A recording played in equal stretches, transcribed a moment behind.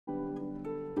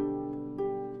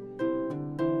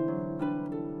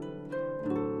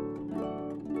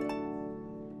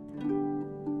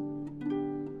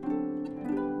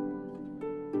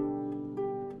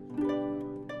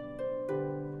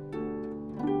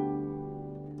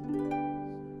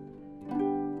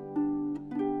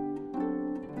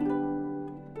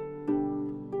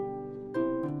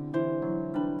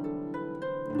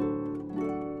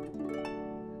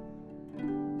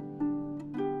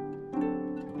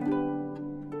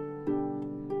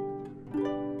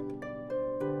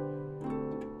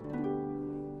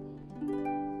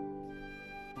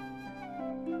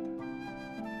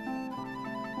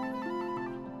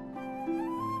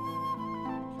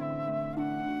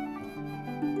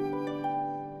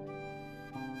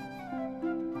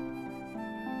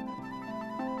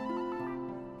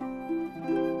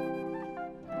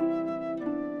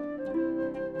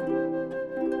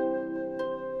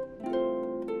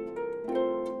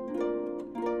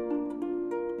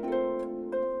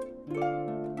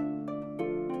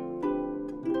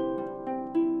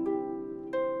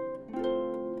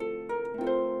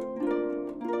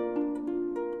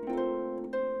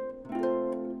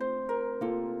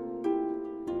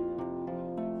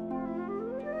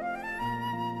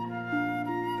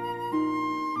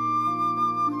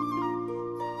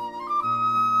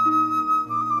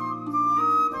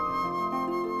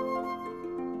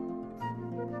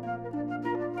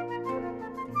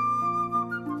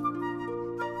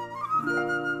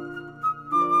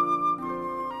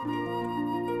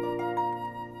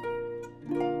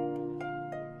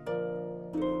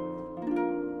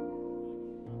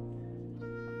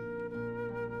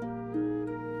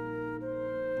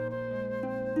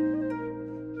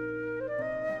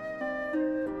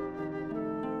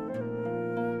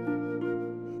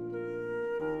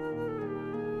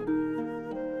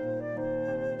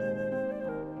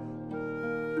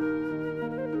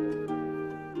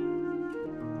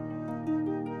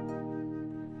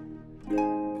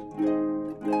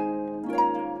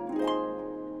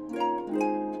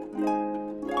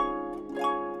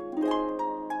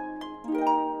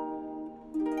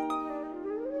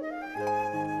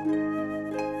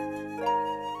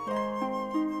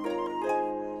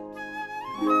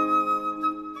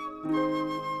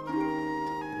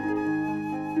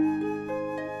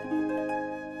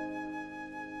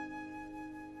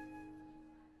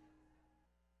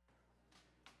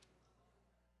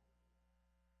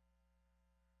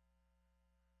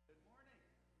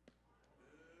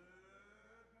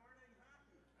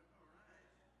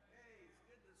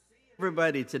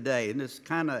Everybody today in this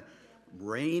kind of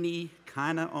rainy,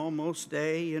 kind of almost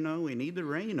day, you know, we need the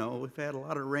rain. Oh, we've had a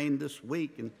lot of rain this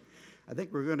week, and I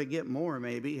think we're going to get more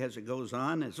maybe as it goes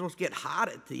on. It's supposed to get hot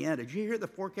at the end. Did you hear the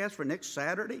forecast for next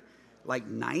Saturday? Like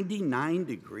 99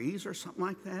 degrees or something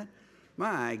like that?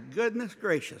 My goodness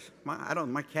gracious.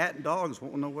 My cat and dogs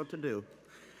won't know what to do.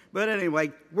 But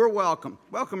anyway, we're welcome.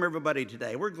 Welcome everybody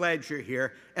today. We're glad you're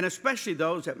here, and especially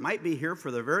those that might be here for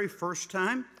the very first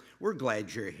time. We're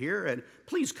glad you're here, and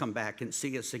please come back and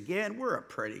see us again. We're a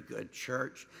pretty good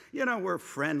church. You know, we're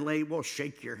friendly. We'll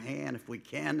shake your hand if we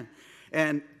can.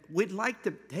 And we'd like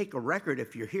to take a record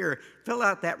if you're here. Fill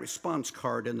out that response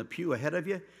card in the pew ahead of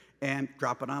you and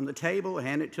drop it on the table,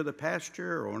 hand it to the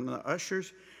pastor or one of the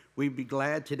ushers. We'd be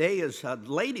glad. Today is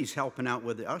ladies helping out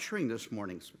with the ushering this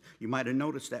morning. You might have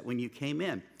noticed that when you came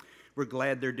in. We're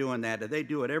glad they're doing that. They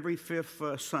do it every fifth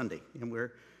Sunday, and we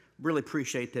really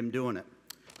appreciate them doing it.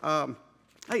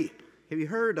 Hey, have you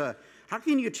heard, how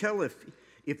can you tell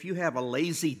if you have a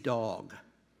lazy dog?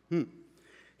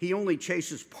 He only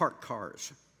chases parked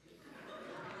cars.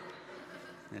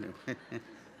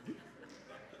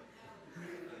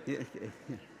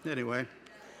 Anyway,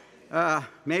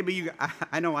 maybe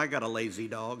I know I got a lazy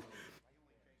dog.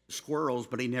 Squirrels,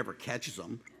 but he never catches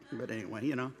them. But anyway,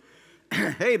 you know.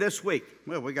 Hey, this week,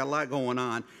 well, we got a lot going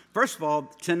on. First of all,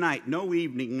 tonight, no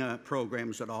evening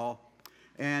programs at all.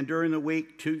 And during the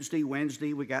week, Tuesday,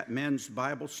 Wednesday, we got men's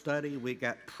Bible study. We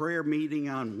got prayer meeting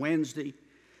on Wednesday.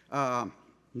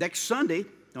 Next Sunday,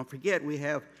 don't forget, we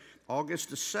have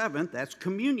August the 7th. That's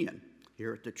communion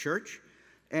here at the church.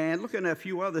 And looking at a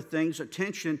few other things,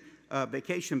 attention,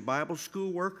 Vacation Bible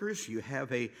School workers, you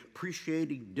have a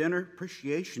appreciation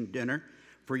dinner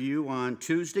for you on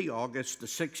Tuesday, August the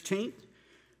 16th.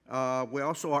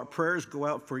 Our prayers go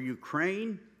out for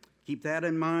Ukraine. Keep that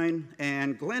in mind.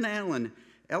 And Glen Allen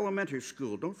Elementary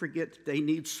School, don't forget they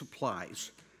need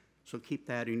supplies. So keep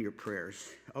that in your prayers.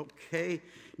 Okay,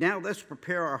 now let's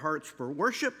prepare our hearts for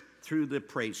worship through the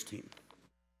praise team.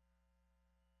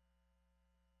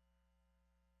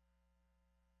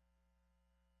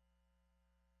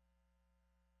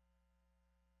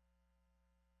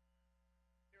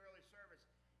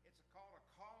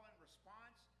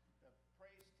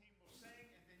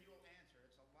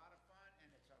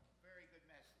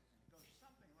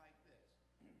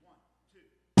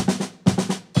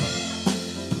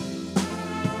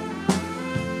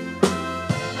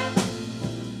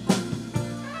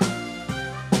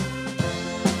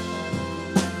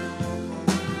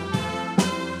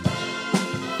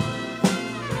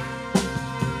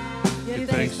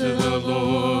 Thanks to the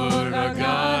Lord, our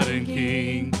God and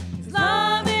King. His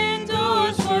love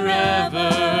endures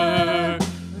forever.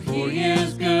 For He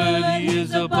is good, He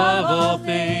is above all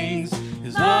things.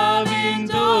 His love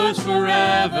endures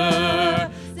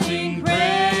forever. Sing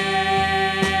praise,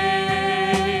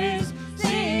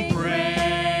 sing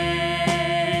praise.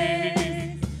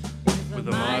 With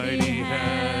a mighty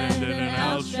hand and an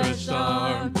outstretched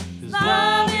arm, His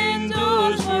love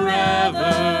endures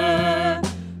forever.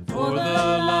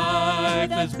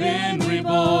 Has been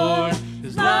reborn,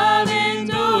 His love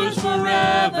endures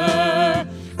forever.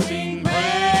 Sing praise,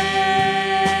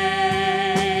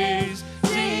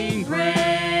 sing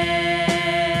praise,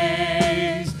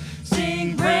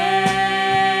 sing praise,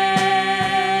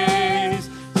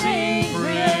 sing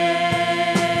praise.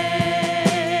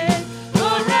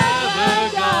 Forever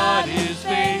God is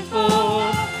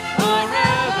faithful,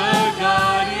 forever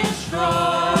God is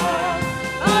strong,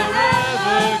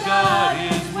 forever God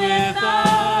is with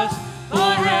us.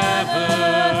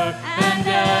 Forever and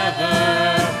ever.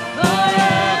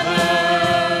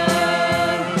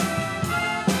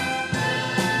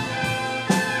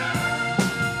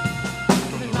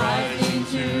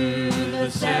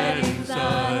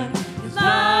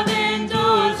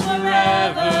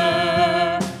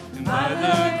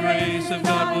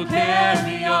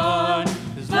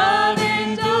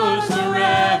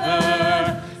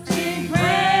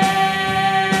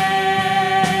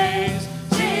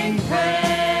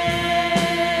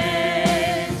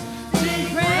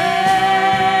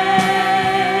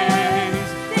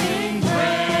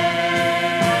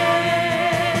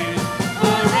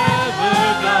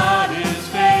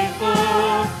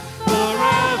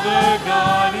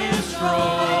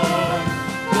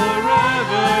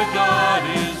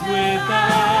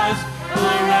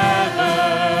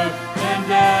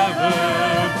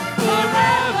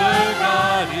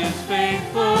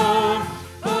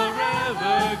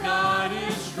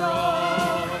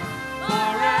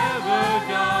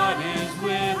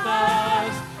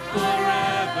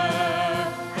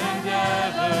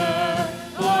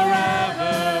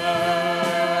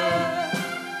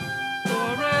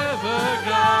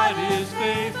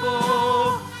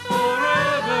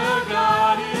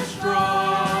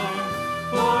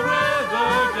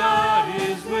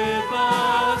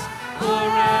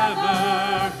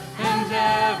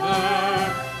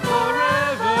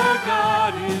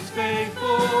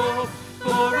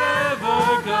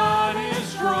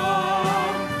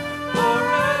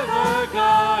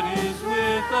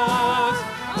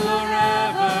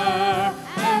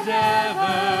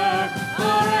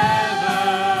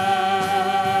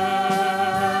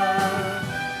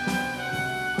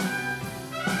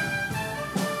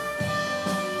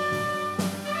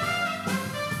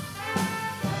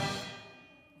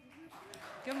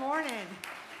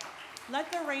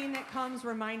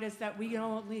 remind us that we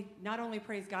not only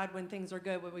praise God when things are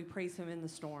good, but we praise him in the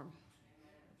storm.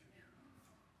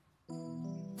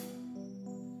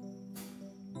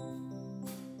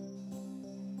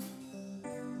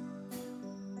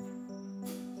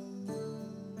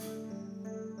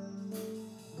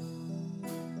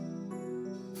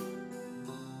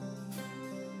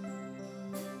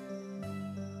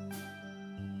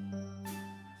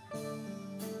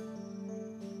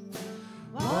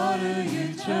 Water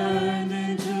you turned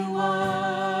into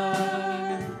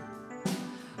wine.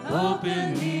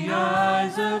 Open the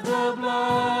eyes of the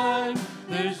blind.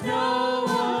 There's no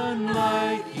one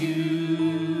like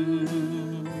you.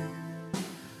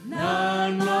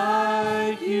 None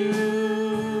like you.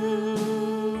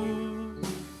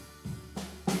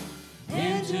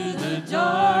 Into the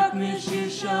darkness you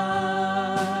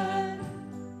shine.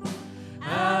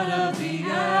 Out of the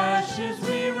ashes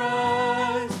we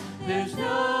rise. There's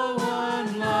no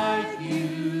one like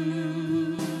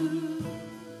you,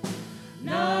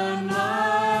 none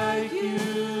like you.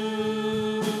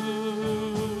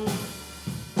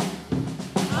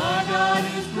 Our God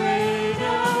is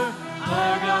greater,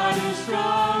 our God is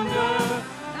stronger.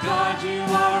 God, you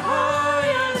are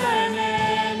higher than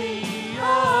any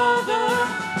other.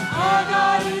 Our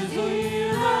God is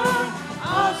healer,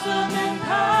 awesome in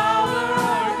power.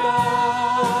 Our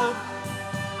God,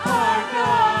 our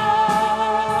God.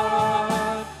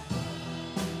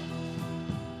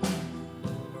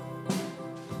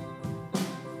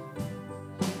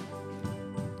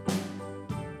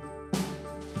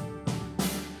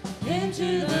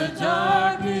 Into the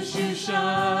darkness you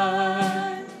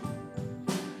shine.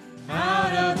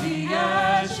 Out of the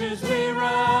ashes we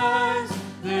rise.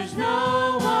 There's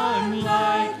no one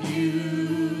like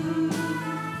you.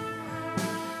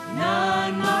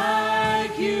 None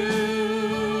like you.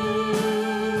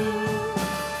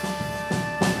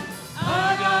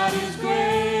 Our God is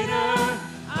greater.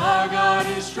 Our God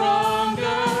is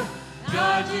stronger.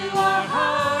 God, you are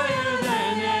higher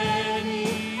than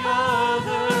any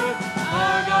other.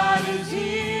 Our God is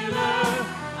healer,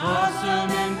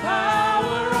 awesome in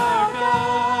power. Our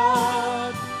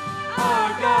God,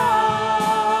 our God.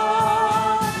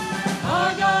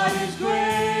 Our God is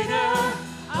greater,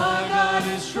 our God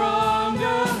is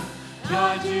stronger.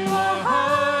 God, you are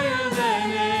higher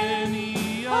than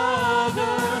any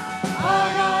other. Our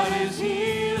God is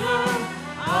healer,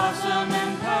 awesome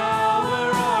in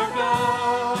power. Our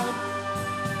God,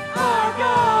 our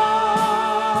God.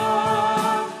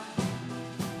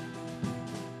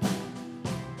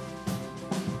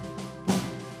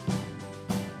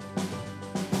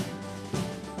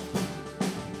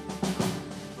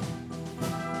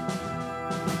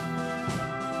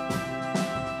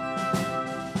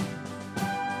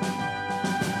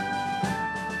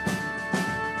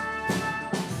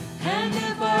 And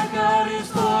if our God is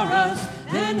for us,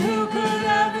 then who could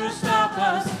ever stop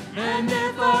us? And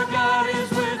if our God is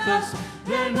with us,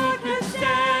 then who could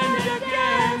stand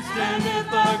against? And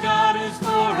if our God is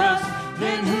for us,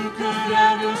 then who could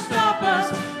ever stop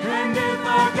us? And if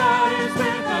our God is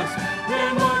with us,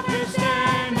 then what could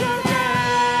stand against?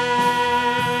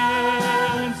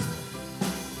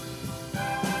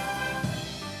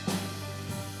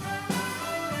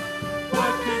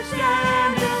 What could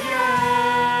stand against?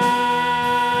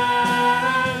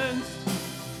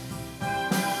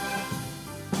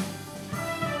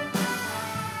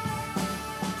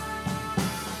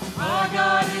 Our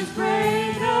God is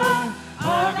greater,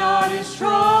 our God is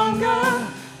stronger.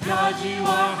 God, you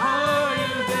are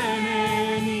higher than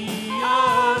any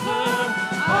other.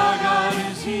 Our God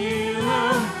is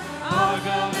healer, our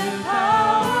God is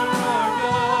power. Our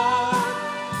God,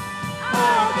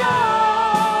 our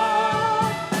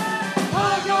God.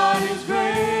 Our God is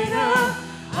greater,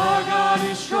 our God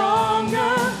is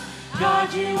stronger.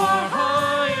 God, you are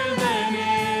higher than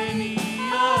any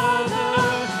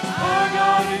other. Our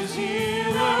God is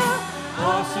healer,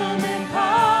 awesome in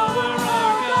power.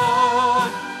 Our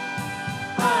God,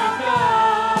 our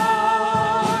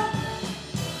God.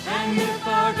 And if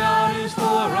our God is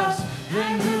for us,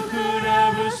 then who could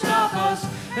ever stop us?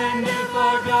 And if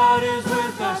our God is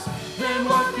with us, then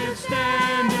what could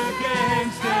stand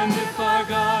against? And if our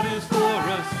God is for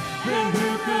us, then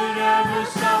who could ever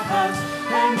stop us?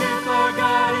 And if our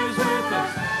God is with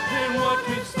us, then what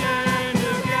could stand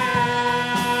against?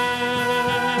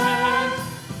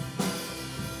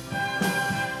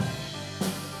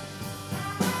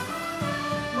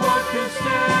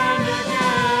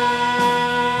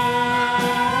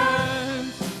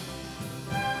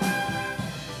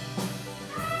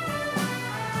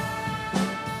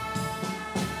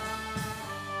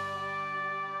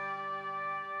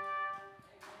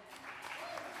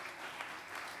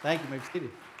 Thank you, Ms. Kitty.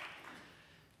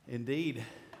 Indeed,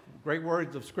 great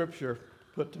words of Scripture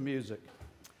put to music.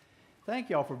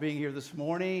 Thank you all for being here this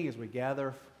morning as we gather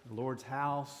in the Lord's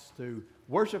house to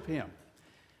worship Him.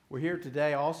 We're here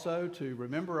today also to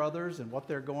remember others and what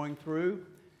they're going through,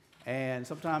 and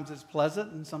sometimes it's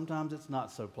pleasant and sometimes it's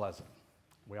not so pleasant.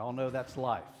 We all know that's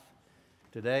life.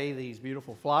 Today, these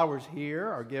beautiful flowers here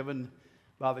are given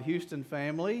by the Houston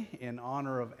family in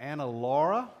honor of Anna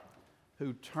Laura,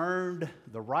 who turned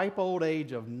the ripe old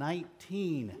age of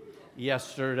 19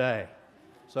 yesterday.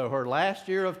 So her last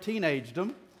year of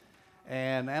teenagedom,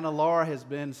 and Anna Laura has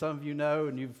been, some of you know,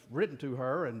 and you've written to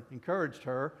her and encouraged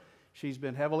her. She's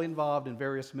been heavily involved in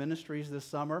various ministries this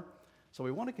summer. So we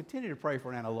want to continue to pray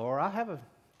for Anna Laura. I have a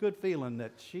good feeling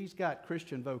that she's got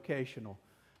Christian vocational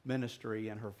ministry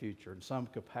in her future in some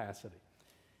capacity.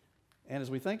 And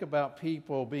as we think about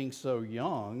people being so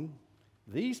young,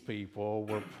 these people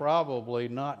were probably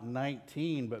not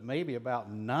 19, but maybe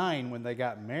about 9 when they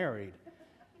got married.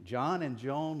 John and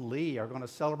Joan Lee are going to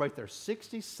celebrate their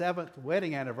 67th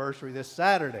wedding anniversary this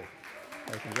Saturday.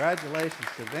 So congratulations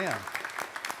to them.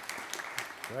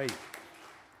 Great.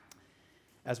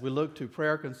 As we look to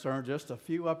prayer concerns, just a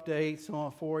few updates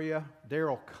on for you.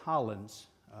 Daryl Collins,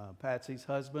 Patsy's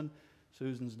husband,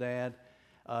 Susan's dad,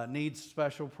 needs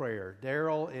special prayer.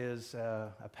 Daryl is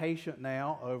a patient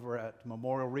now over at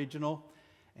Memorial Regional,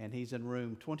 and he's in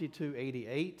room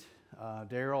 2288.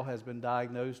 Daryl has been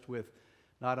diagnosed with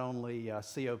not only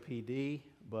COPD,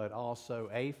 but also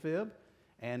AFib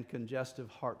and congestive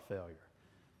heart failure.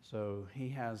 So he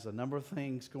has a number of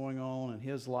things going on in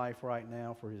his life right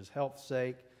now for his health's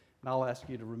sake. And I'll ask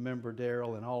you to remember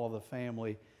Daryl and all of the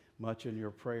family much in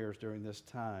your prayers during this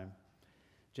time.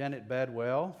 Janet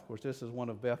Bedwell, of course, this is one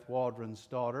of Beth Waldron's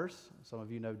daughters. Some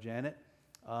of you know Janet.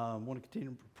 Want to continue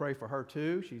to pray for her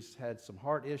too. She's had some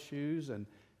heart issues and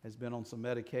has been on some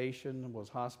medication and was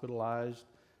hospitalized.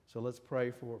 So let's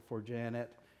pray for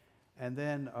Janet. And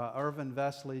then Irvin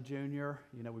Vesley Jr.,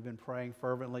 you know, we've been praying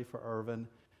fervently for Irvin.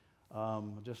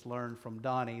 Just learned from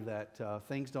Donnie that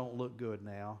things don't look good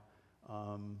now.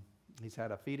 He's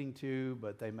had a feeding tube,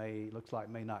 but looks like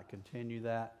may not continue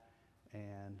that.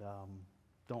 And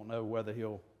don't know whether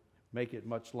he'll make it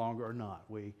much longer or not.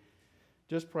 We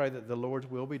just pray that the Lord's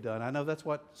will be done. I know that's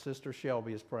what Sister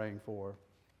Shelby is praying for.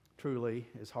 Truly,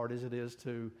 as hard as it is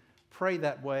to pray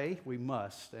that way, we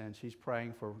must. And she's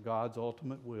praying for God's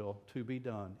ultimate will to be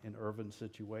done in Irvin's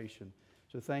situation.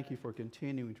 So thank you for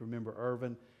continuing to remember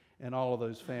Irvin and all of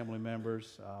those family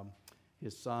members,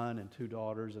 his son and 2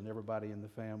 daughters and everybody in the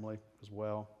family as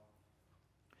well.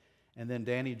 And then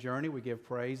Danny Journey, we give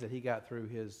praise that he got through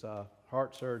his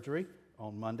heart surgery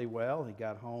on Monday well. He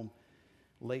got home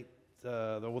late,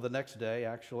 the next day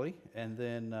actually. And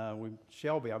then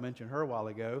Shelby, I mentioned her a while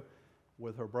ago,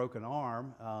 with her broken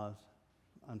arm.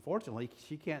 Unfortunately,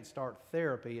 she can't start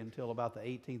therapy until about the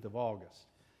 18th of August.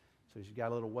 So she's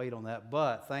got a little weight on that.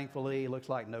 But thankfully, it looks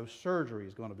like no surgery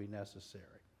is going to be necessary.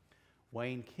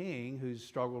 Wayne King, who's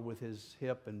struggled with his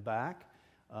hip and back,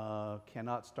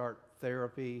 cannot start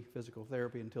therapy, physical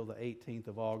therapy, until the 18th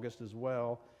of August as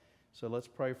well. So let's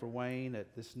pray for Wayne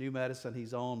that this new medicine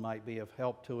he's on might be of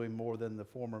help to him more than the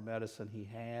former medicine he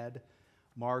had.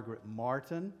 Margaret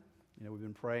Martin, you know, we've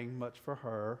been praying much for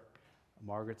her.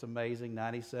 Margaret's amazing,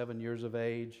 97 years of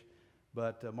age.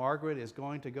 But Margaret is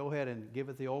going to go ahead and give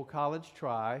it the old college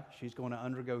try. She's going to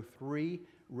undergo 3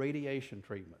 radiation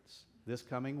treatments this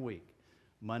coming week.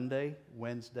 Monday,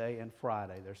 Wednesday, and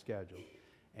Friday, they're scheduled.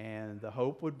 And the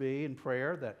hope would be in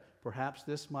prayer that perhaps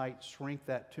this might shrink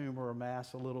that tumor or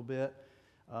mass a little bit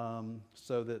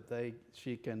so that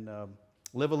she can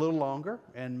live a little longer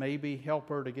and maybe help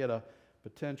her to get a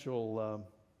potential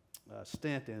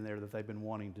stent in there that they've been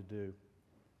wanting to do.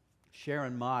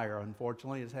 Sharon Meyer,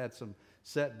 unfortunately, has had some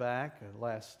setback the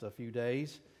last few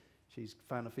days. She's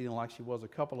kind of feeling like she was a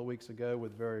couple of weeks ago,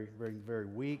 with very, very, very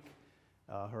weak.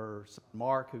 Her son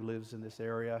Mark, who lives in this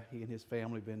area, he and his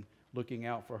family have been looking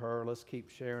out for her. Let's keep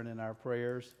Sharon in our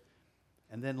prayers.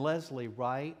 And then Leslie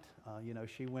Wright,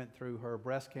 she went through her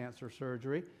breast cancer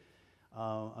surgery.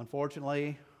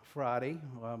 Unfortunately, Friday,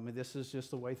 this is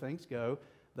just the way things go.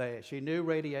 She knew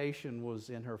radiation was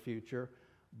in her future,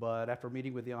 but after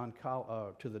meeting with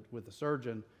with the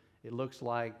surgeon, it looks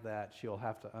like that she'll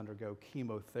have to undergo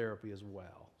chemotherapy as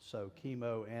well. So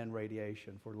chemo and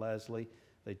radiation for Leslie.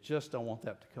 They just don't want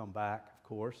that to come back, of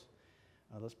course.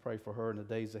 Let's pray for her in the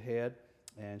days ahead.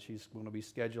 And she's going to be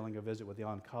scheduling a visit with the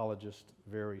oncologist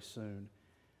very soon.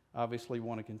 Obviously, we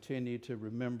want to continue to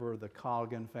remember the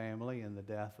Colgan family and the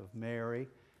death of Mary.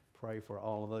 Pray for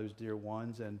all of those dear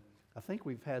ones. And I think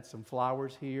we've had some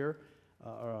flowers here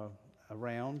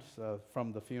around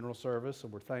from the funeral service,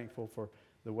 and we're thankful for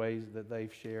the ways that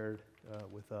they've shared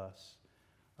with us.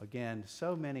 Again,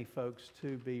 so many folks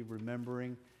to be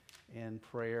remembering in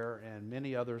prayer, and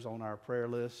many others on our prayer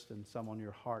list and some on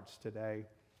your hearts today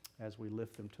as we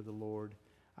lift them to the Lord.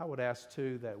 I would ask,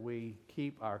 too, that we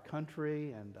keep our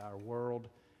country and our world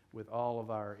with all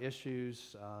of our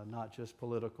issues, not just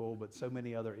political, but so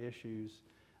many other issues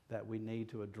that we need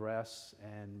to address,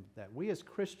 and that we as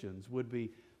Christians would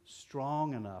be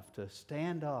strong enough to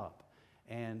stand up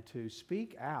and to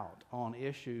speak out on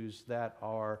issues that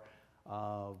are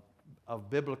of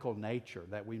biblical nature,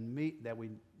 that we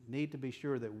need to be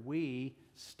sure that we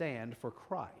stand for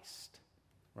Christ,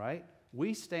 right?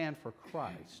 We stand for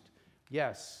Christ.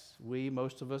 Yes,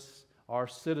 most of us are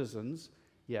citizens,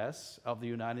 yes, of the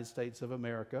United States of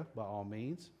America, by all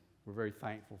means. We're very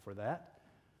thankful for that.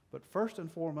 But first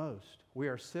and foremost, we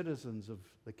are citizens of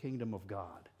the kingdom of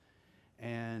God.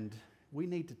 And we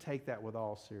need to take that with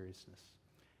all seriousness.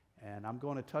 And I'm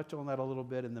going to touch on that a little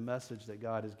bit in the message that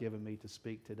God has given me to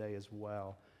speak today as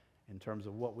well, in terms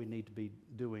of what we need to be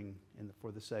doing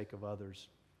for the sake of others.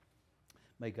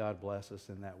 May God bless us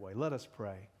in that way. Let us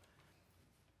pray.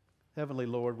 Heavenly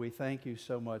Lord, we thank you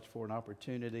so much for an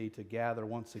opportunity to gather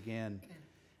once again.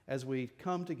 As we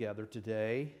come together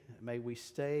today, may we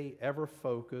stay ever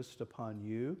focused upon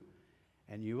you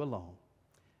and you alone.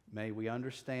 May we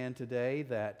understand today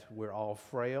that we're all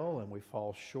frail and we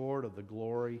fall short of the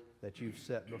glory that you've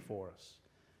set before us.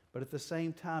 But at the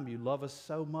same time, you love us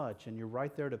so much, and you're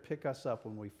right there to pick us up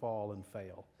when we fall and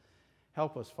fail.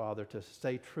 Help us, Father, to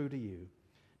stay true to you,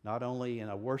 not only in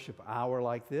a worship hour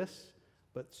like this,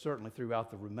 but certainly throughout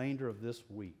the remainder of this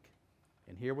week.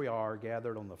 And here we are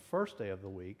gathered on the first day of the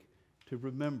week to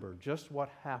remember just what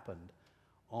happened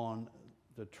on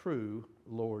the true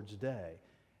Lord's Day.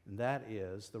 And that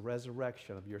is the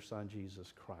resurrection of your Son,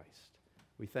 Jesus Christ.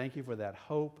 We thank you for that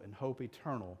hope and hope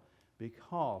eternal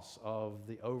because of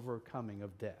the overcoming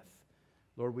of death.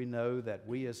 Lord, we know that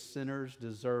we as sinners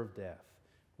deserve death.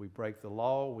 We break the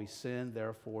law, we sin,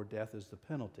 therefore death is the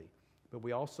penalty. But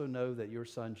we also know that your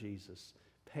Son, Jesus,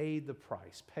 paid the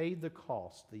price, paid the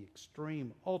cost, the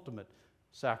extreme, ultimate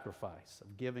sacrifice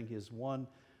of giving his one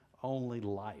only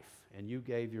life. And you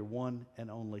gave your one and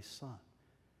only Son.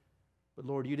 But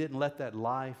Lord, you didn't let that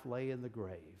life lay in the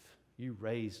grave. You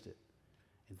raised it.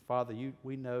 And Father,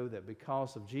 we know that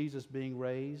because of Jesus being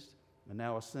raised and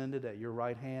now ascended at your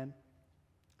right hand,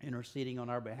 interceding on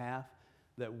our behalf,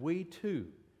 that we too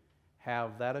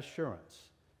have that assurance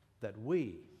that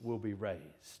we will be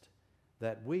raised,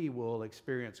 that we will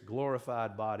experience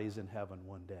glorified bodies in heaven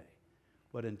one day.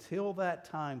 But until that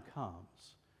time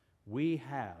comes, we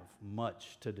have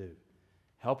much to do.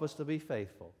 Help us to be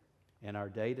faithful in our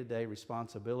day-to-day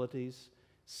responsibilities,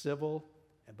 civil,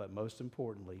 but most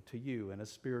importantly, to you in a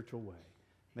spiritual way.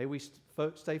 May we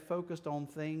stay focused on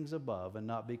things above and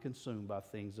not be consumed by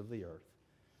things of the earth.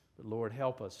 But Lord,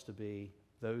 help us to be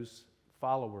those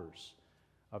followers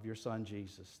of your Son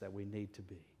Jesus that we need to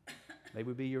be. May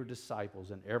we be your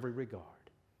disciples in every regard.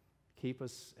 Keep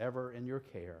us ever in your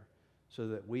care so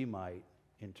that we might,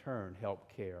 in turn,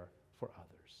 help care for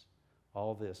others.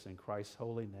 All this in Christ's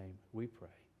holy name we pray.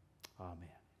 Amen.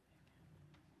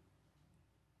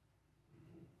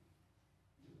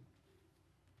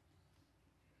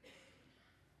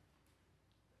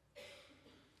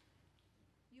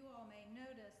 You all may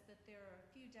notice that there are a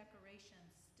few decorations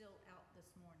still out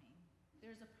this morning.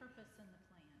 There's a purpose in the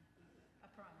plan, I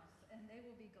promise, and they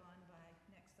will be gone by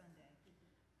next Sunday.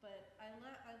 But I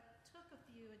took a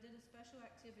few. I did a special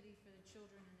activity for the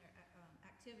children in their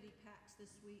activity packs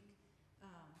this week.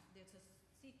 There's a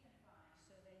sequence,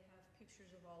 so they have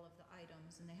pictures of all of the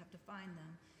items, and they have to find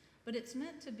them. But it's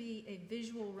meant to be a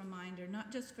visual reminder,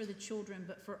 not just for the children,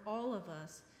 but for all of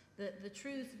us, the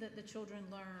truth that the children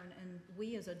learn, and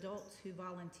we as adults who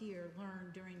volunteer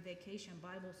learn during Vacation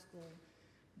Bible School.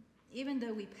 Even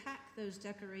though we pack those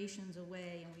decorations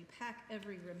away, and we pack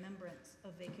every remembrance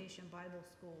of Vacation Bible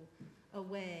School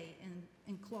away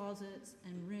in closets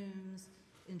and rooms,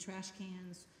 in trash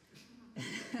cans,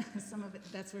 some of it,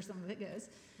 that's where some of it goes.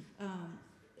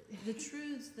 The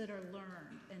truths that are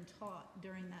learned and taught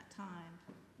during that time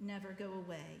never go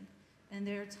away. And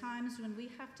there are times when we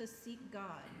have to seek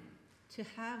God to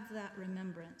have that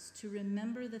remembrance, to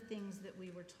remember the things that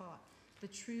we were taught, the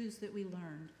truths that we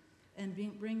learned, and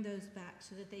bring those back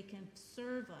so that they can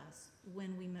serve us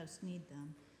when we most need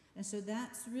them. And so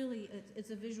that's really, it's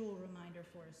a visual reminder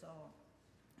for us all.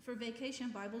 For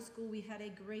Vacation Bible School, we had a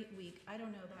great week. I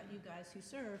don't know about you guys who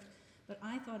served, but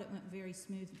I thought it went very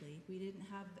smoothly. We didn't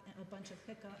have a bunch of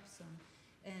hiccups, and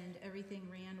and everything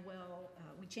ran well.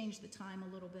 We changed the time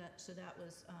a little bit, so that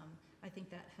was, I think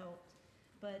that helped.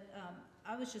 But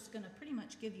I was just going to pretty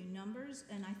much give you numbers,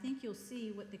 and I think you'll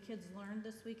see what the kids learned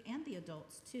this week, and the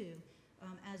adults too,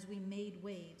 as we made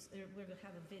waves. We're going to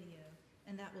have a video,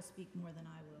 and that will speak more than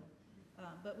I will.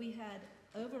 But we had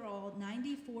overall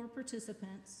 94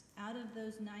 participants. Out of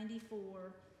those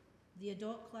 94, the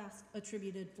adult class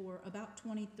attributed for about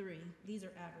 23. These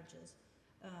are averages.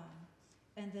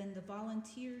 And then the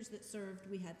volunteers that served,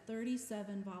 we had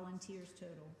 37 volunteers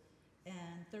total,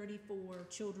 and 34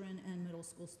 children and middle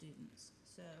school students.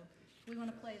 So if we want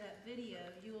to play that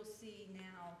video, you will see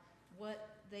now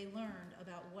what they learned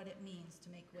about what it means to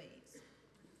make waves.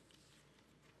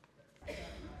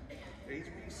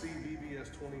 HBC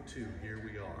VBS 22, here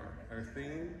we are. Our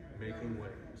theme, Making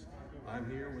Waves. I'm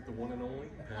here with the one and only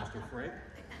Pastor Frank,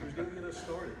 who's going to get us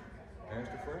started.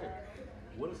 Pastor Frank,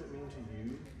 what does it mean to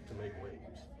you to make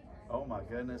waves? Oh my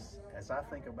goodness, as I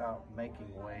think about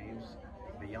making waves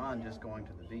beyond just going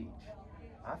to the beach,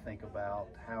 I think about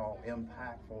how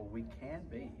impactful we can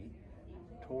be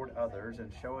toward others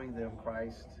and showing them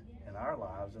Christ in our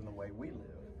lives in the way we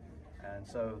live. And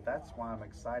so that's why I'm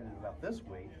excited about this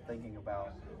week, thinking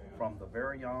about from the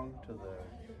very young to the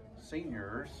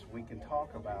seniors, we can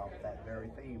talk about that very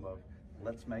theme of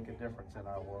let's make a difference in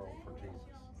our world for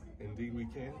Jesus. Indeed we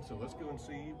can, so let's go and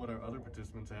see what our other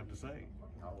participants have to say.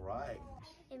 All right.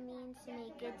 It means to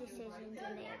make good decisions in the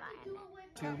environment.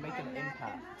 To make an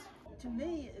impact. To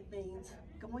me, it means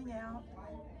going out,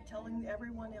 telling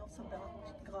everyone else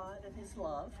about God and His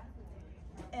love,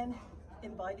 and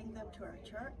inviting them to our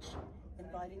church,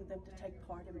 inviting them to take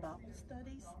part in Bible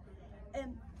studies,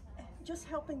 and just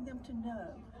helping them to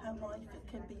know how life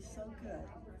can be so good,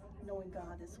 knowing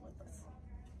God is with us.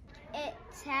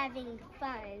 It's having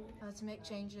fun. To make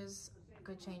changes,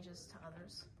 good changes to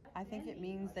others. I think it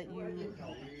means that you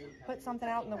put something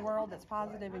out in the world that's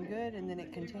positive and good, and then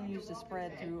it continues to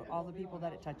spread through all the people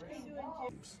that it touches.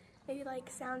 Maybe like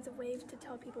sounds of waves to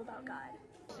tell people about God.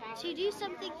 To do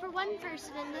something for one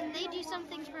person and then they do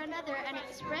something for another and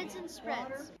it spreads and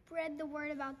spreads. Spread the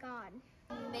word about God.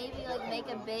 Maybe like make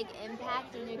a big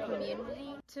impact in your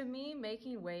community. To me,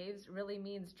 making waves really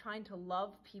means trying to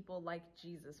love people like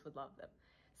Jesus would love them.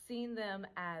 Seeing them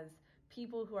as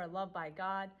people who are loved by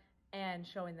God and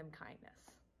showing them kindness.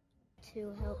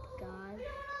 To help God.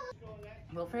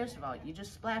 Well, first of all, you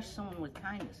just splash someone with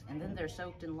kindness and then they're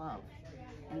soaked in love.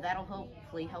 And that'll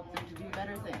hopefully help them to do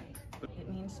better things. It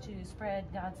means to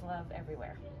spread God's love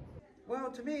everywhere. Well,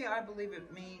 to me, I believe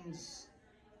it means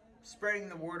spreading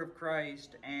the word of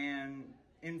Christ and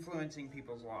influencing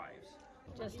people's lives.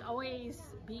 Just always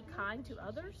be kind to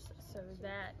others so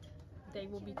that they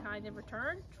will be kind in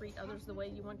return. Treat others the way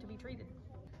you want to be treated.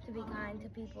 To be kind to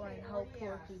people and help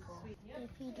poor people.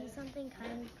 If you do something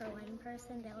kind for one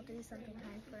person, they'll do something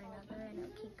kind for another, and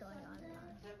it'll keep going on and on.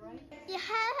 You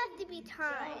have to be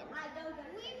kind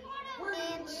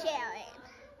and sharing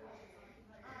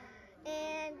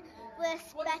and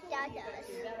respect others.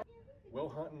 Well,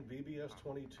 Hunting VBS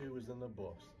 22 is in the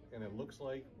books, and it looks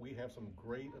like we have some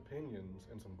great opinions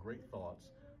and some great thoughts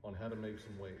on how to make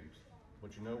some waves.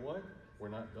 But you know what? We're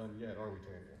not done yet, are we,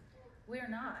 Tanya? We're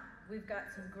not. We've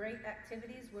got some great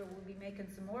activities where we'll be making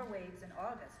some more waves in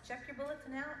August. Check your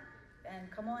bulletin out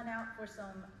and come on out for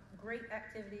some great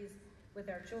activities with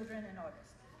our children in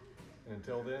August. And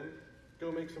until then,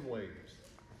 go make some waves.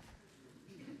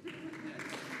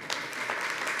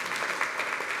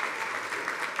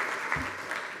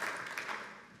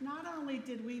 Not only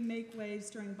did we make waves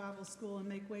during Bible school and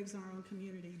make waves in our own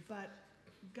community, but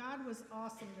God was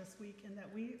awesome this week in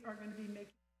that we are going to be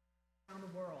making around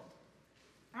the world.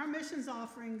 Our missions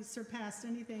offering surpassed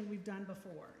anything we've done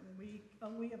before. We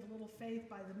have a little faith.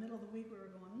 By the middle of the week, we were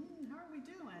going, how are we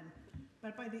doing?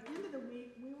 But by the end of the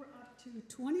week, we were up to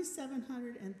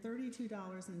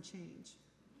 $2,732 and change.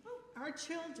 Our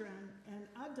children and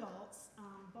adults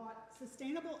bought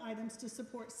sustainable items to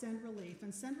support Send Relief.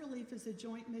 And Send Relief is a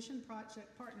joint mission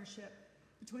project partnership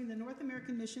between the North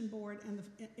American Mission Board and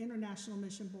the International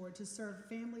Mission Board to serve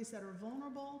families that are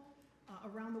vulnerable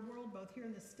around the world, both here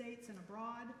in the States and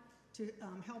abroad, to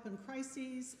help in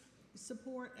crises,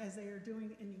 support as they are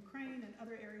doing in Ukraine and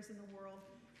other areas in the world.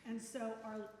 And so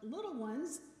our little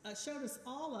ones showed us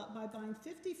all up by buying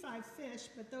 55 fish,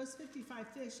 but those 55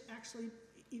 fish actually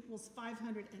equals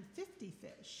 550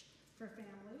 fish for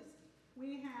families.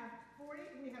 We have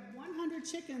 100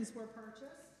 chickens were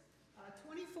purchased,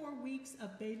 24 weeks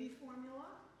of baby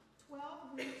formula,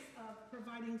 12 weeks of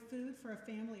providing food for a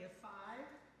family of 5,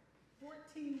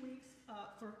 14 weeks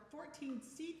for 14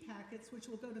 seed packets, which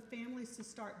will go to families to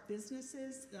start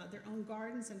businesses, their own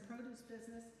gardens and produce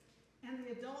business. And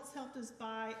the adults helped us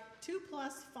buy 2+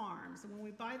 farms. And when we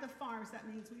buy the farms, that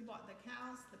means we bought the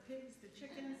cows, the pigs, the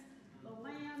chickens, the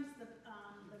lambs, the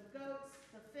goats,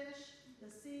 the fish, the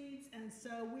seeds. And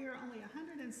so we are only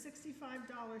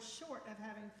 $165 short of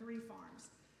having 3 farms.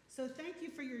 So thank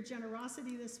you for your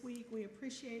generosity this week. We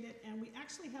appreciate it. And we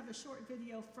actually have a short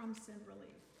video from Send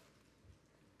Relief.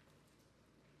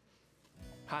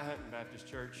 Hi, Hunton Baptist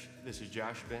Church. This is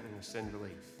Josh Benton with Send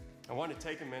Relief. I want to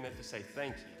take a minute to say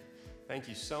thank you. Thank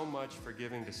you so much for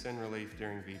giving to Send Relief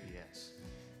during VBS.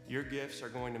 Your gifts are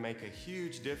going to make a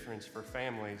huge difference for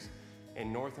families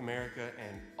in North America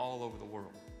and all over the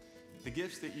world. The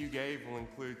gifts that you gave will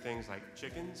include things like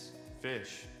chickens,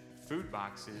 fish, food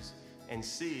boxes, and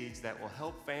seeds that will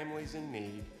help families in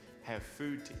need have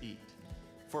food to eat.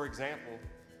 For example,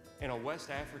 in a West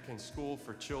African school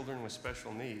for children with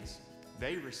special needs,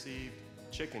 they received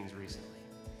chickens recently.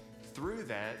 Through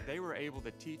that, they were able to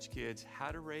teach kids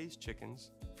how to raise chickens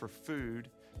for food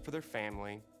for their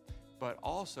family, but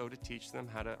also to teach them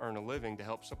how to earn a living to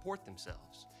help support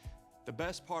themselves. The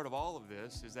best part of all of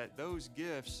this is that those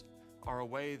gifts are a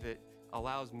way that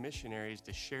allows missionaries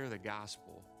to share the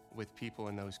gospel with people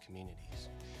in those communities.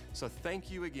 So thank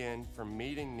you again for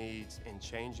meeting needs and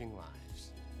changing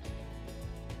lives.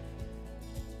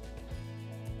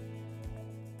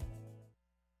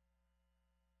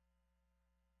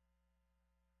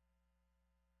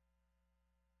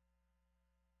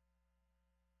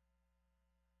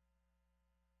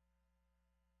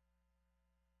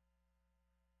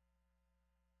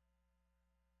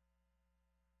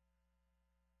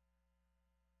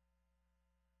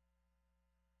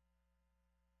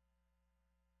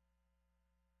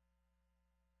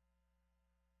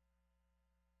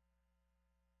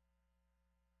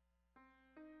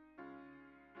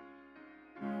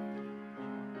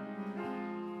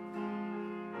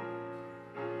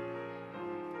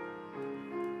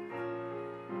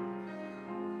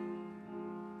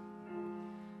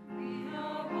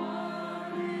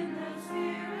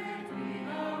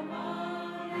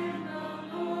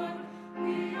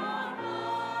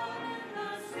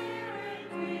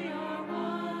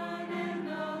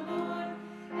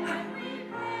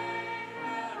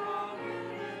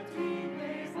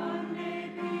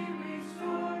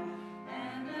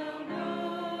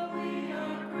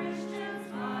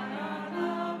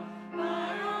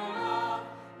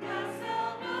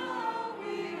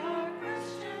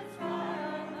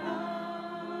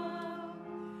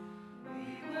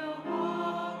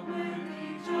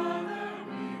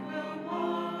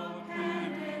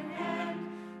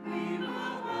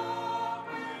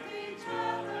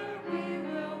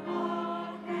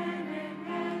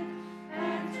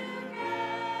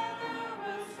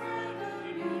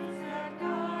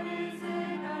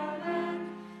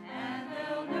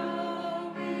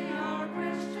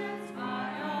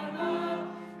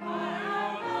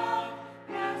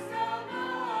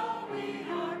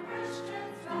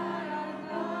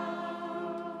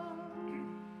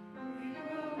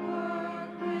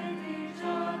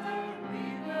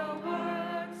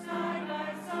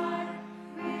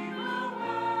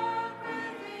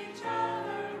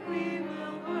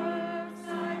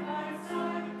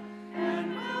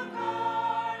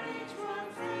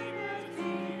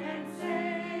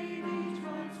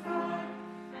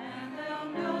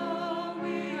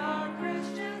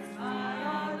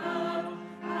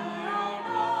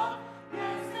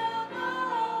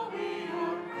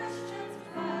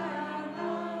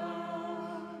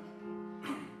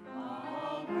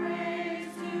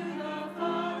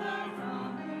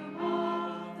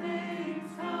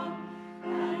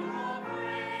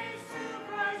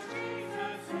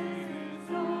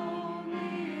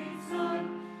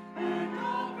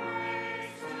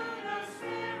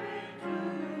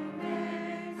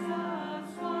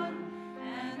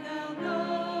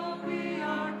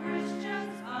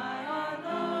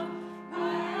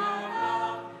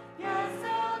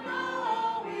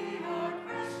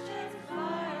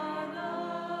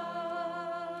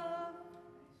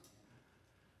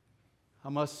 I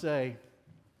must say,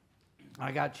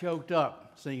 I got choked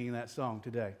up singing that song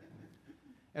today.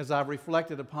 As I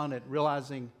reflected upon it,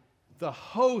 realizing the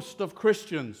host of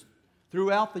Christians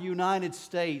throughout the United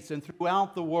States and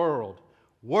throughout the world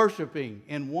worshiping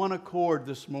in one accord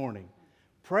this morning,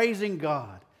 praising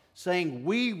God, saying,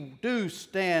 we do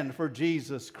stand for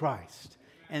Jesus Christ.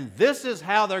 And this is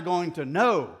how they're going to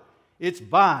know it's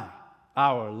by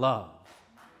our love.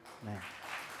 Man.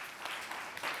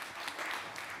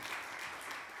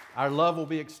 Our love will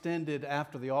be extended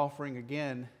after the offering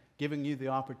again giving you the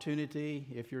opportunity,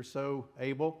 if you're so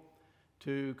able,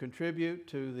 to contribute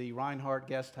to the Reinhardt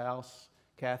Guest House.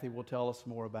 Kathy will tell us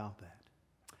more about that.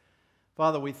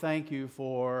 Father, we thank you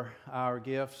for our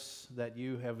gifts that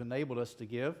you have enabled us to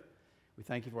give. We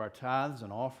thank you for our tithes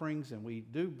and offerings, and we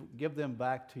do give them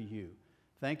back to you.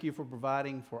 Thank you for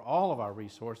providing for all of our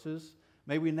resources.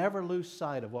 May we never lose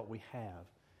sight of what we have,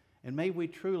 and may we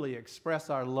truly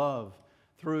express our love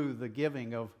through the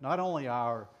giving of not only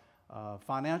our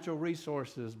financial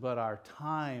resources, but our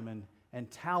time and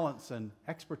talents and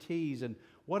expertise and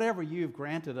whatever you've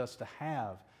granted us to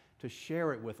have, to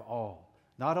share it with all,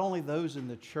 not only those in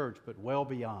the church, but well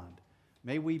beyond.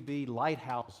 May we be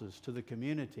lighthouses to the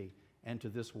community and to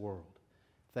this world.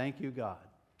 Thank you, God,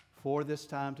 for this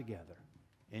time together.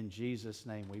 In Jesus'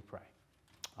 name we pray.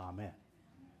 Amen.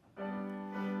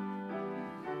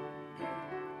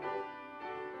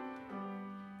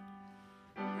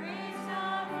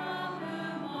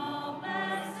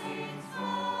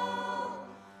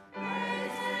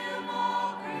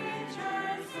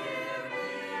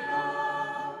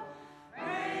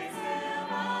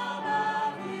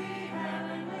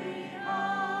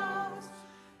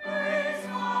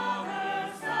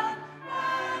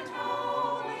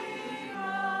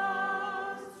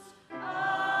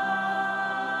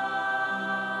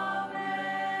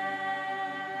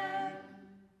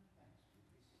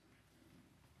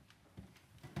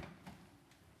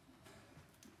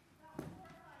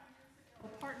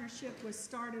 Partnership was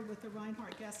started with the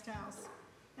Reinhardt Guest House.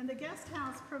 And the Guest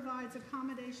House provides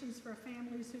accommodations for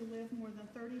families who live more than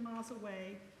 30 miles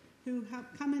away who have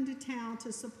come into town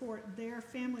to support their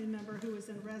family member who is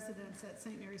in residence at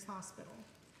St. Mary's Hospital.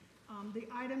 The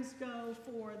items go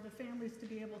for the families to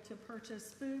be able to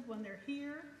purchase food when they're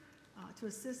here, to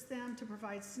assist them, to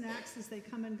provide snacks as they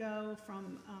come and go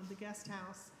from the guest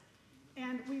house.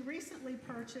 And we recently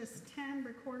purchased 10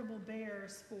 recordable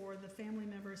bears for the family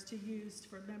members to use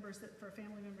for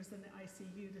family members in the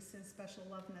ICU to send special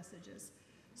love messages.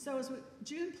 So as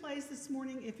June plays this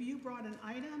morning, if you brought an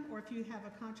item or if you have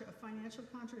a financial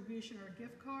contribution or a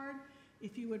gift card,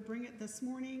 if you would bring it this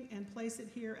morning and place it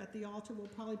here at the altar, we'll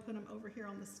probably put them over here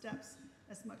on the steps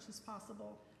as much as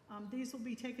possible. These will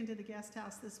be taken to the guest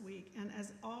house this week, and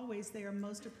as always, they are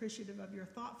most appreciative of your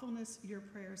thoughtfulness, your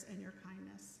prayers, and your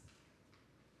kindness.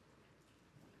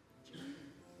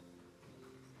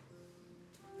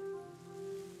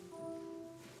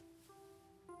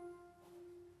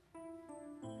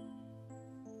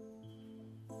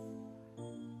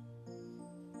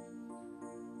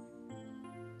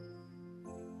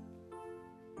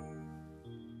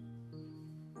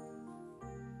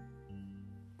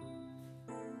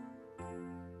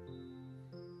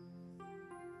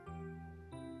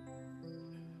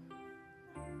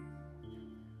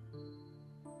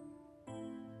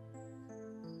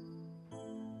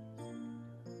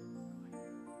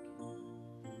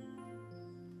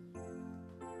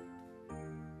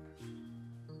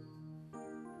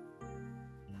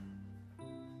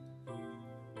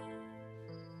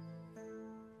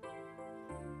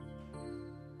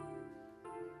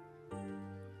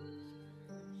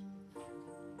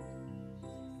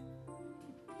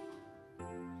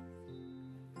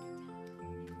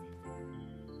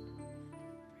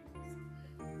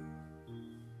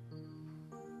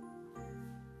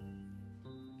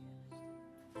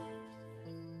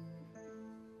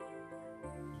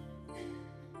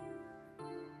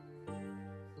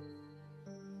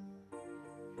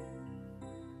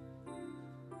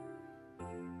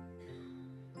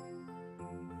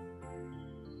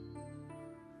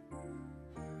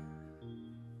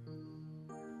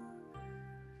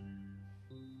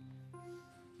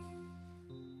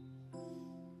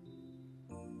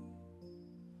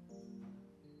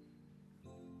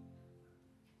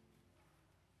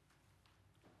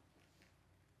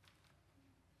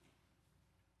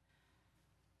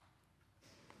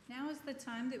 Now is the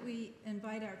time that we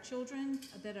invite our children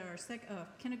that are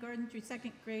kindergarten through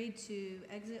second grade to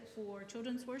exit for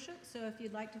children's worship. So if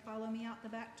you'd like to follow me out the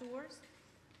back doors,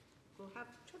 we'll have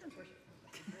children's worship.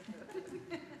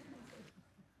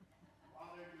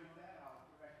 While they're doing that, I'll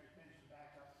direct your attention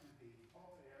back up to the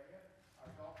pulpit area. Our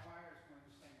adult choir is going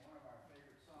to sing one of our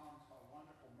favorite songs called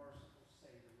Wonderful, Merciful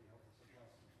Savior. We hope it's a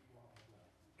blessing to you all as well.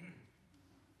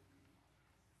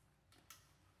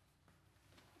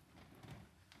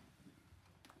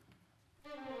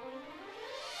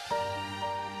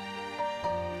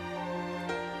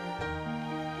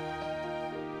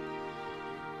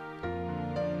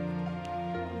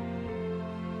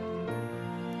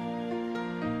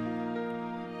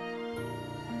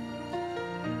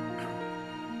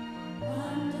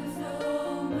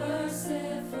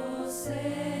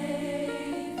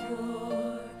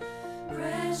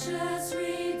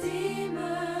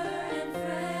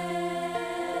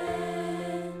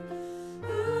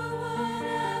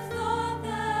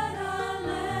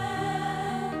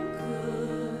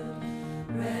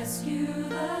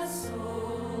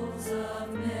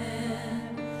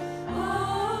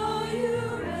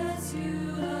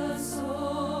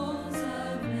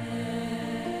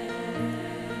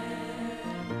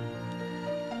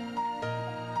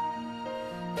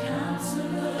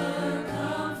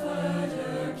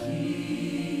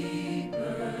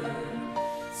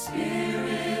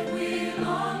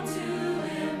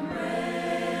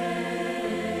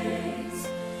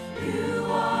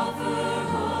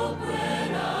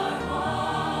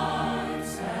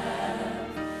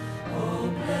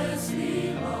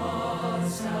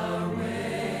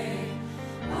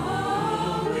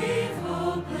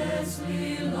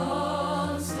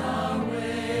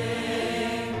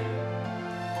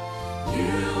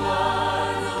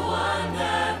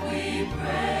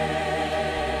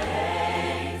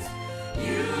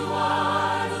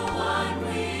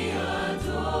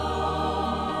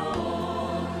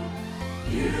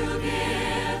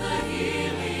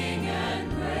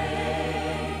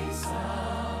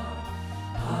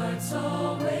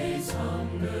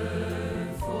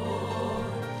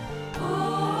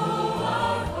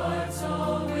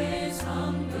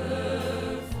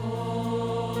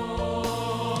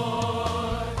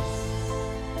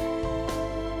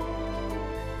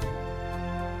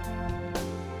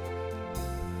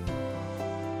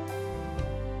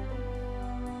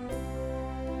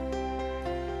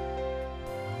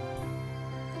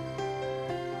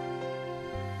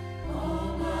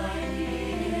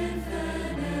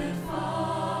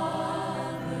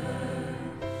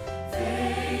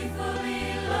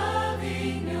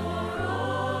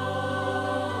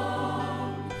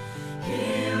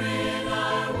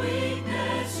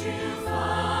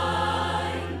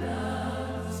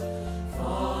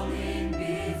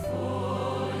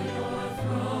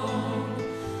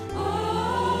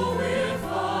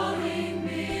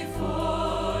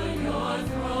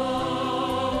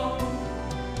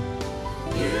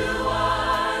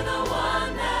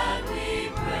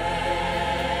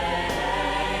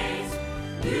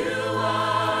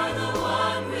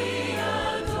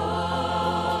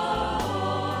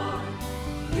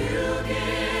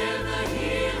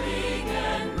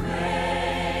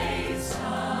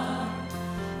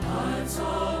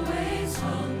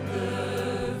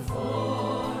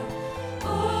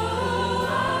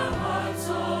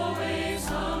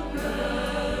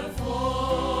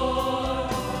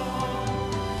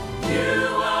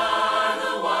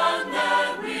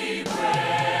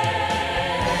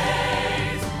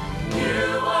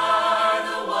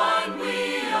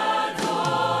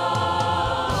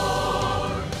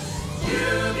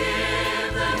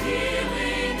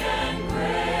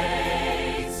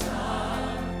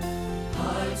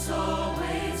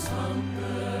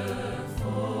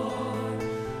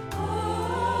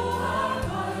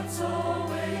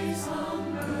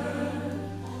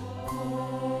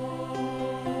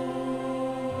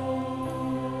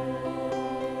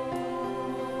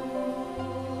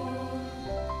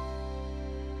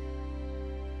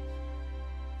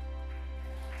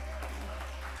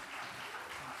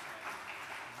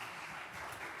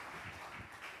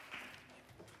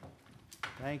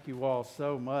 Thank you all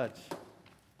so much.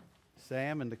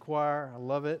 Sam and the choir, I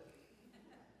love it.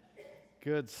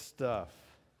 Good stuff.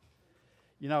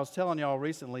 You know, I was telling y'all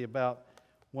recently about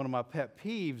one of my pet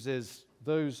peeves is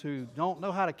those who don't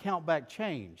know how to count back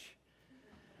change.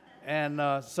 And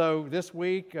so this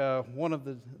week, one of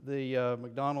the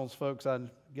McDonald's folks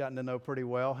I've gotten to know pretty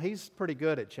well, he's pretty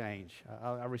good at change.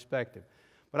 I respect him.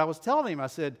 But I was telling him, I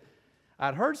said,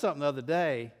 I'd heard something the other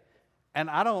day, and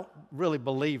I don't really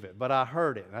believe it, but I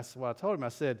heard it. And that's what I told him. I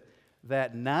said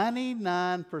that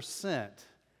 99%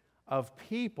 of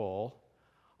people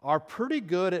are pretty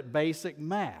good at basic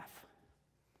math.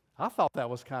 I thought that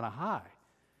was kind of high.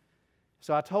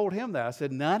 So I told him that. I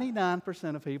said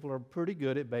 99% of people are pretty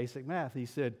good at basic math. He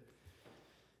said,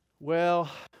 well,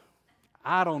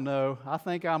 I don't know. I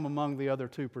think I'm among the other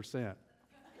 2%.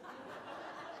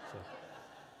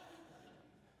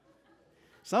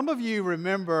 Some of you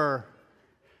remember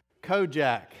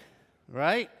Kojak,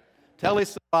 right? Telly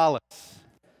Savalas.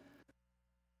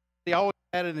 He always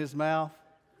had it in his mouth.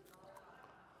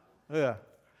 Yeah.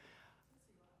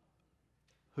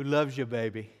 Who loves you,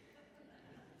 baby?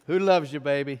 Who loves you,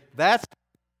 baby? That's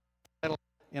where,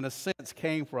 in a sense,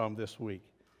 came from this week.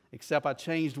 Except I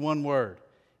changed one word.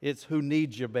 It's who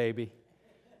needs you, baby?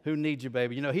 Who needs you,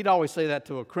 baby? You know, he'd always say that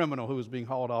to a criminal who was being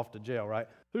hauled off to jail, right?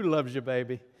 Who loves you,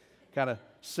 baby? Kind of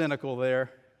cynical there,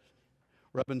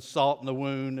 rubbing salt in the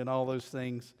wound and all those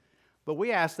things. But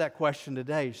we asked that question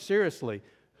today, seriously,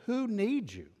 who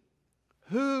needs you?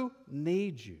 Who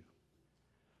needs you?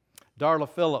 Darla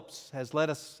Phillips has led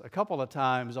us a couple of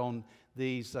times on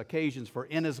these occasions for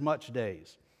Inasmuch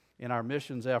days in our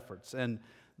missions efforts. And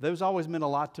those always meant a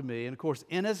lot to me. And of course,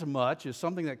 Inasmuch is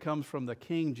something that comes from the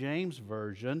King James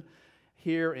Version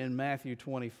here in Matthew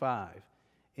 25.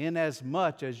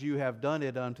 Inasmuch as you have done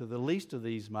it unto the least of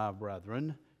these, my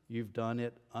brethren, you've done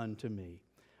it unto me.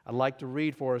 I'd like to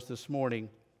read for us this morning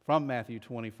from Matthew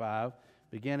 25,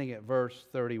 beginning at verse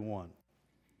 31.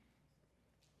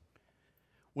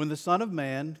 When the Son of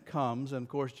Man comes, and of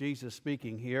course Jesus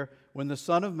speaking here, when the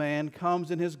Son of Man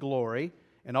comes in His glory,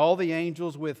 and all the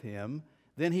angels with Him,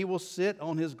 then He will sit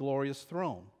on His glorious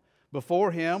throne.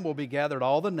 Before Him will be gathered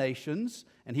all the nations,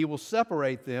 and He will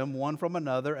separate them one from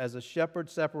another as a shepherd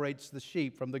separates the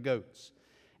sheep from the goats.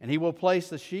 And He will place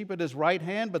the sheep at His right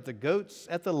hand, but the goats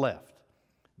at the left.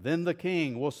 Then the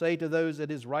King will say to those at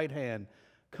His right hand,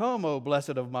 Come, O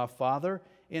blessed of my Father,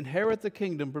 inherit the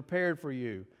kingdom prepared for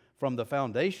you from the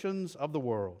foundations of the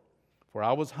world. For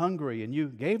I was hungry, and you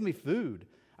gave me food.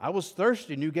 I was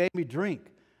thirsty, and you gave me drink.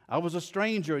 I was a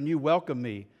stranger, and you welcomed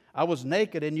me. I was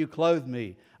naked, and you clothed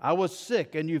me. I was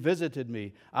sick, and you visited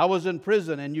me. I was in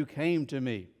prison, and you came to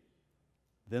me.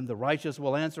 Then the righteous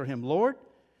will answer Him, Lord,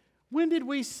 when did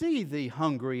we see thee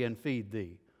hungry and feed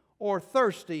thee, or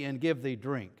thirsty and give thee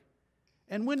drink?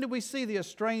 And when did we see thee a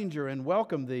stranger and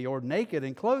welcome thee, or naked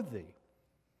and clothe thee?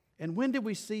 And when did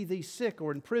we see thee sick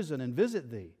or in prison and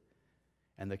visit thee?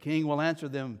 And the King will answer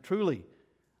them, Truly,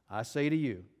 I say to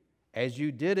you, as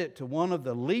you did it to one of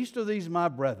the least of these my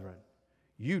brethren,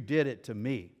 you did it to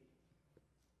me.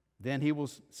 Then He will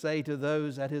say to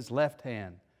those at His left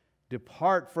hand,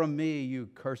 Depart from me, you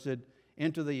cursed,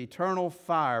 into the eternal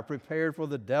fire prepared for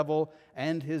the devil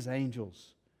and his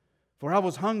angels. For I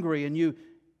was hungry, and you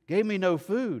gave me no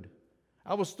food.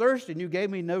 I was thirsty, and you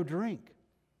gave me no drink.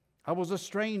 I was a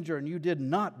stranger, and you did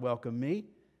not welcome me.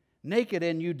 Naked,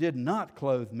 and you did not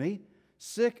clothe me.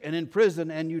 Sick and in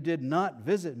prison, and you did not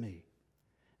visit me.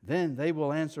 Then they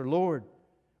will answer, Lord,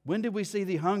 when did we see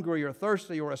thee hungry or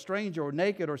thirsty or a stranger or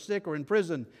naked or sick or in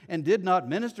prison and did not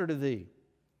minister to thee?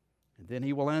 And then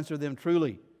He will answer them,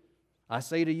 Truly, I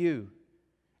say to you,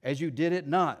 as you did it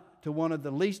not to one of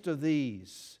the least of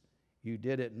these, you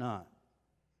did it not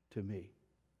to me.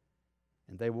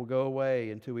 And they will go away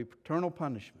into eternal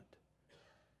punishment,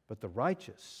 but the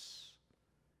righteous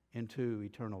into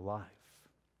eternal life.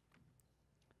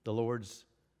 The Lord's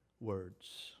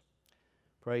words.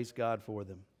 Praise God for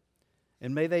them.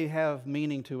 And may they have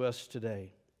meaning to us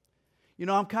today. You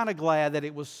know, I'm kind of glad that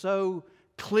it was so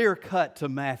clear-cut to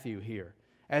Matthew here.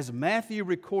 As Matthew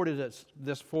recorded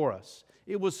this for us,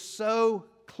 it was so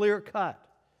clear-cut.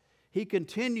 He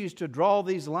continues to draw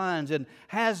these lines and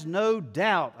has no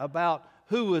doubt about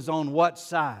who is on what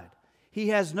side. He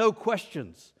has no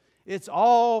questions. It's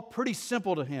all pretty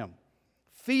simple to him.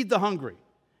 Feed the hungry.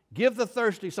 Give the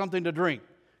thirsty something to drink.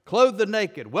 Clothe the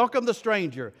naked. Welcome the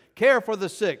stranger. Care for the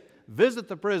sick. Visit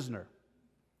the prisoner.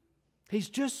 He's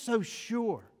just so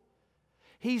sure.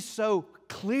 He's so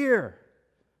clear.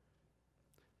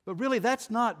 But really,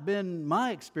 that's not been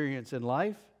my experience in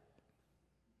life.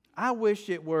 I wish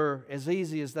it were as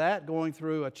easy as that, going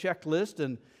through a checklist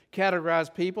and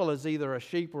categorize people as either a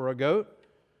sheep or a goat,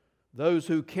 those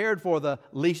who cared for the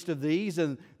least of these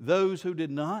and those who did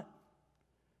not.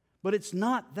 But it's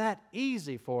not that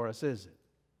easy for us, is it?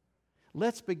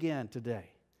 Let's begin today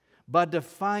by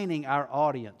defining our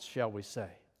audience, shall we say.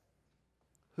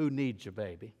 Who needs you,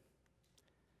 baby?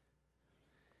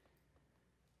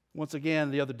 Once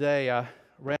again, the other day, I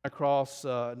ran across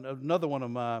another one of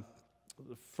my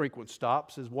frequent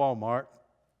stops is Walmart.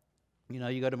 You know,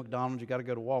 you go to McDonald's, you got to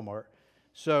go to Walmart.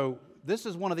 So this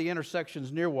is one of the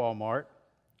intersections near Walmart,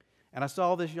 and I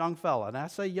saw this young fella. And I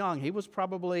say young, he was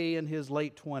probably in his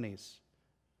late 20s.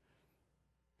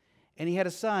 And he had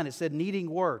a sign that said, needing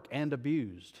work and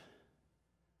abused.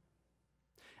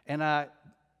 And I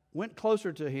went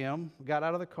closer to him, got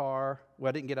out of the car. Well,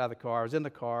 I didn't get out of the car. I was in the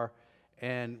car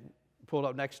and pulled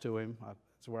up next to him.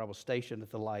 That's where I was stationed at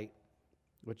the light,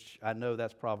 which I know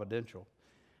that's providential.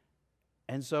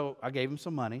 And so I gave him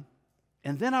some money.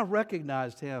 And then I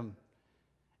recognized him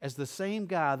as the same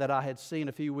guy that I had seen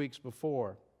a few weeks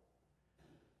before.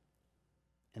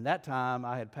 And that time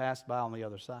I had passed by on the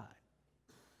other side.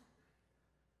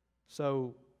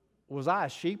 So was I a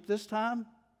sheep this time?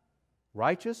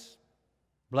 Righteous?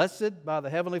 Blessed by the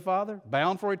Heavenly Father?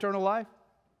 Bound for eternal life?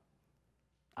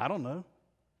 I don't know.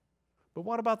 But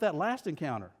what about that last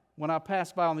encounter when I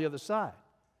passed by on the other side?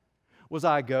 Was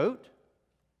I a goat?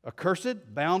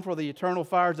 Accursed? Bound for the eternal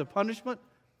fires of punishment?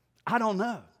 I don't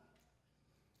know.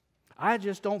 I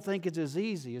just don't think it's as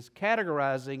easy as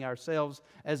categorizing ourselves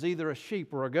as either a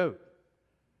sheep or a goat.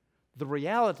 The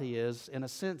reality is, in a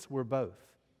sense, we're both.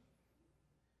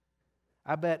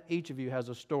 I bet each of you has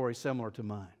a story similar to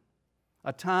mine.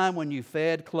 A time when you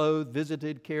fed, clothed,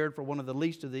 visited, cared for one of the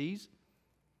least of these.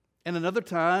 And another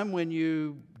time when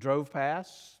you drove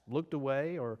past, looked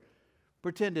away, or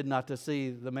pretended not to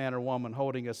see the man or woman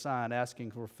holding a sign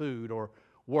asking for food or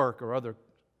work or other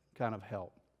kind of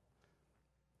help.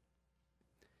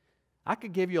 I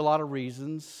could give you a lot of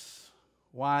reasons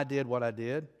why I did what I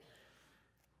did,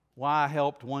 why I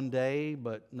helped one day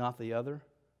but not the other.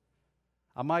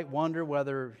 I might wonder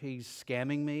whether he's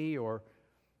scamming me, or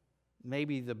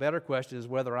maybe the better question is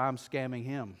whether I'm scamming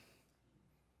him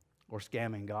or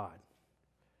scamming God.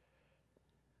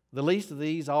 The least of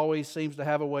these always seems to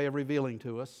have a way of revealing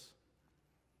to us,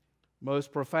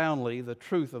 most profoundly, the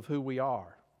truth of who we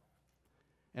are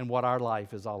and what our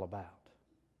life is all about.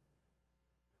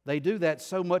 They do that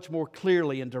so much more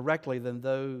clearly and directly than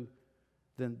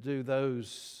do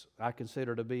those I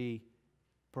consider to be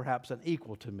perhaps an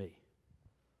equal to me,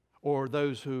 or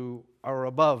those who are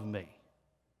above me.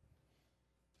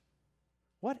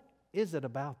 What is it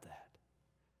about that?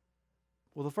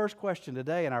 Well, the first question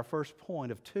today and our first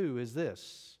point of two is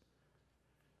this.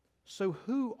 So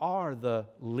who are the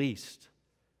least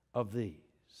of these?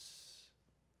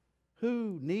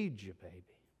 Who needs you, baby?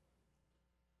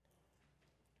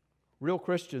 Real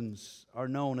Christians are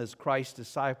known as Christ's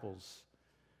disciples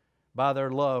by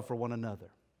their love for one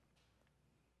another.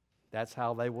 That's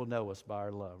how they will know us, by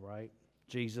our love, right?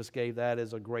 Jesus gave that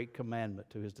as a great commandment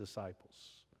to His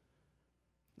disciples.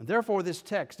 And therefore, this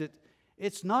text,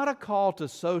 it's not a call to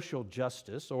social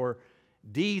justice or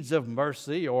deeds of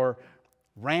mercy or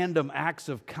random acts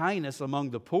of kindness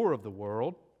among the poor of the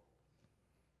world.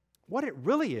 What it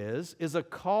really is a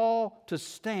call to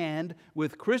stand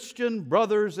with Christian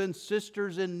brothers and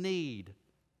sisters in need.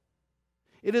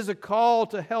 It is a call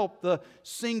to help the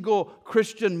single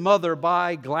Christian mother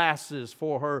buy glasses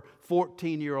for her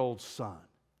 14-year-old son.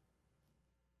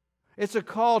 It's a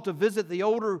call to visit the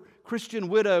older Christian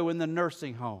widow in the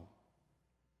nursing home.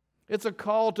 It's a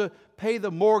call to pay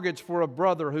the mortgage for a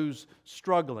brother who's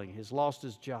struggling, has lost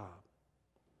his job.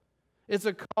 It's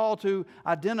a call to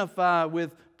identify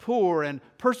with poor and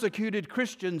persecuted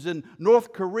Christians in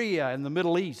North Korea and the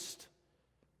Middle East.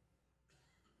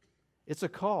 It's a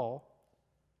call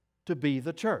to be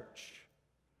the church.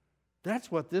 That's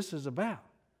what this is about.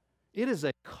 It is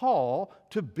a call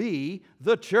to be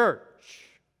the church.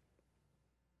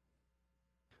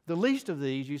 The least of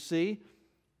these, you see,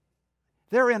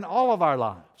 they're in all of our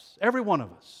lives, every one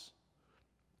of us.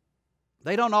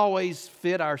 They don't always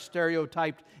fit our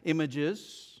stereotyped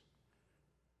images.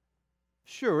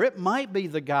 Sure, it might be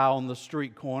the guy on the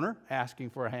street corner asking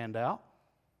for a handout.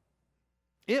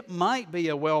 It might be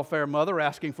a welfare mother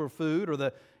asking for food, or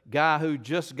the guy who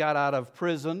just got out of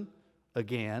prison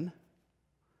again.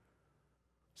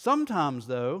 Sometimes,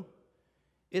 though,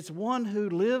 it's one who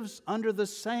lives under the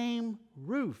same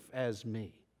roof as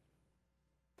me,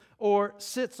 or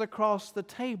sits across the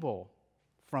table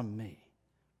from me.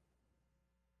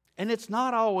 And it's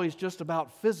not always just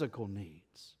about physical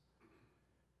needs.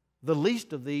 the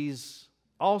least of these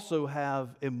also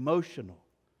have emotional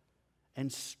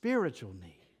and spiritual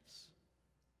needs.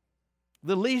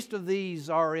 The least of these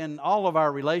are in all of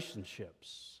our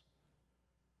relationships.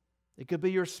 It could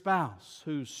be your spouse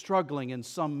who's struggling in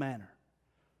some manner.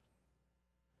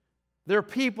 There are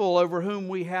people over whom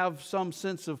we have some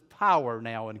sense of power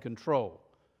now and control.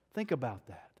 Think about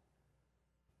that.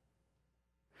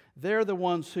 They're the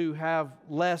ones who have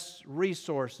less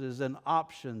resources and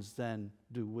options than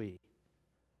do we.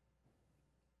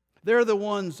 They're the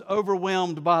ones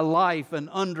overwhelmed by life and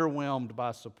underwhelmed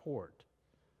by support.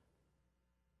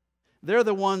 They're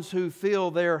the ones who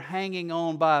feel they're hanging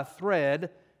on by a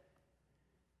thread,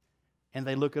 and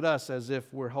they look at us as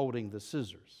if we're holding the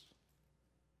scissors.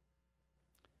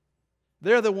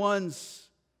 They're the ones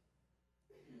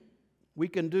we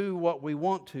can do what we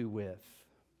want to with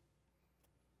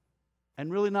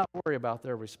and really not worry about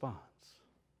their response.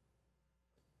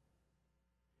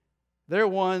 They're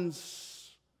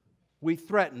ones we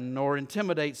threaten or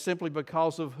intimidate simply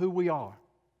because of who we are,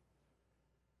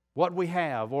 what we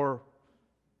have, or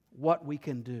what we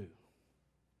can do.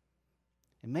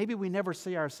 And maybe we never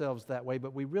see ourselves that way,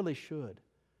 but we really should.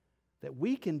 That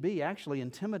we can be actually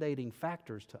intimidating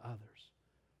factors to others.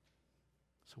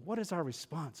 So what is our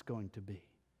response going to be?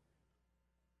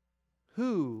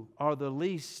 Who are the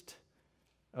least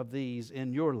of these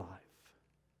in your life?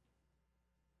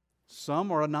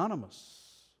 Some are anonymous.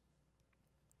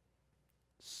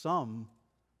 Some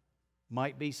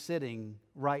might be sitting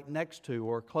right next to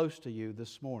or close to you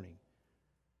this morning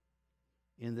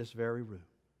in this very room.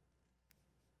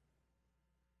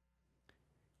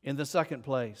 In the second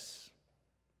place,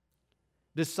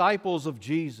 disciples of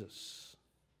Jesus.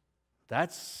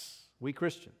 That's we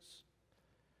Christians.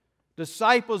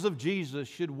 Disciples of Jesus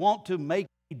should want to make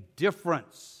a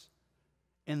difference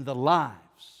in the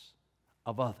lives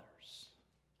of others.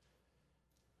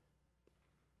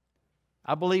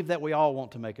 I believe that we all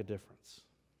want to make a difference.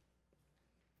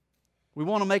 We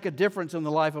want to make a difference in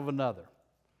the life of another,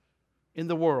 in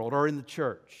the world, or in the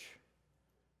church.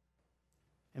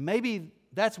 And maybe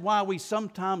that's why we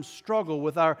sometimes struggle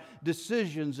with our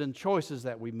decisions and choices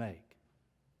that we make.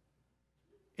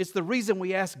 It's the reason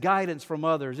we ask guidance from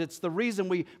others. It's the reason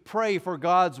we pray for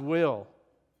God's will.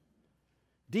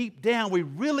 Deep down, we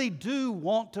really do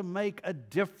want to make a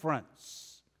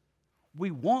difference.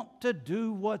 We want to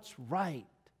do what's right.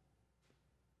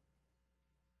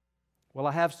 Well,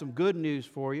 I have some good news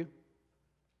for you,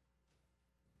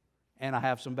 and I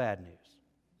have some bad news.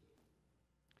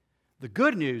 The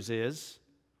good news is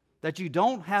that you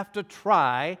don't have to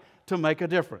try to make a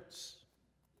difference.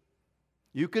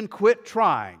 You can quit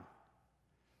trying.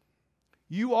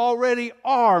 You already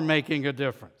are making a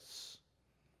difference.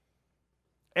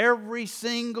 Every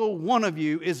single one of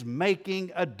you is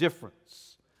making a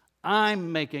difference.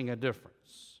 I'm making a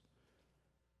difference.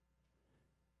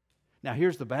 Now,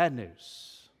 here's the bad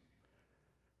news.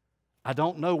 I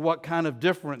don't know what kind of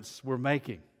difference we're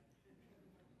making.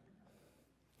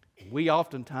 We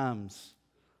oftentimes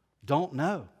don't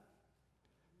know.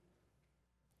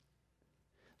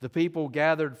 The people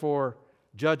gathered for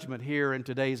judgment here in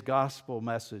today's gospel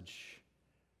message,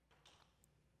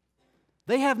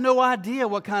 they have no idea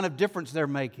what kind of difference they're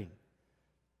making.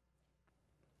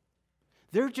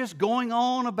 They're just going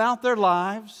on about their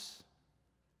lives.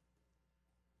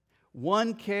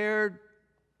 One cared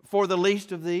for the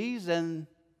least of these and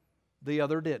the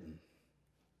other didn't.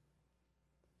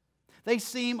 They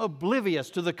seem oblivious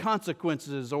to the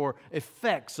consequences or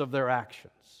effects of their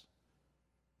actions.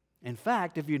 In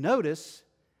fact, if you notice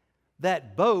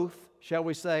that both, shall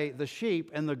we say, the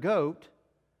sheep and the goat,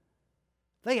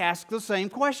 they ask the same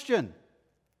question.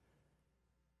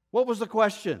 What was the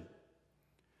question?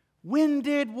 When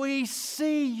did we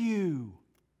see you?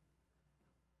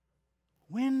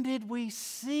 When did we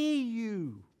see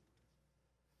you?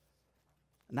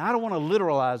 Now, I don't want to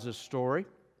literalize this story.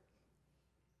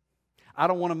 I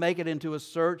don't want to make it into a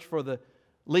search for the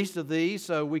least of these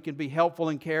so we can be helpful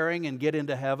and caring and get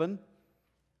into heaven.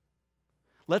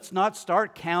 Let's not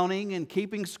start counting and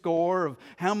keeping score of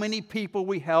how many people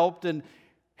we helped and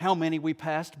how many we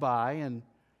passed by and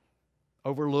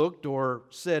overlooked or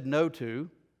said no to.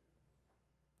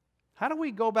 How do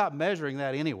we go about measuring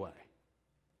that anyway?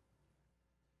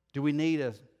 Do we need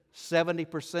a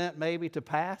 70% maybe to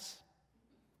pass?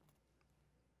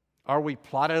 Are we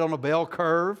plotted on a bell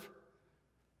curve?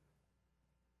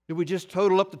 Do we just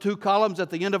total up the two columns at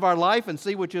the end of our life and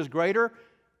see which is greater,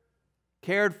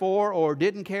 cared for or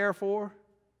didn't care for?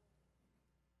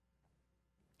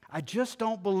 I just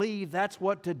don't believe that's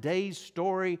what today's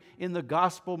story in the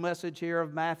gospel message here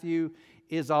of Matthew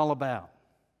is all about.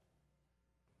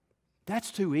 That's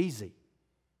too easy.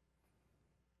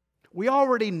 We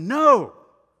already know.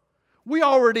 We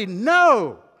already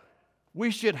know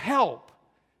we should help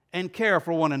and care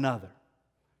for one another.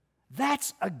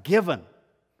 That's a given.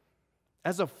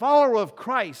 As a follower of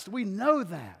Christ, we know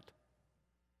that.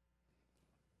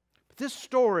 But this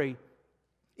story,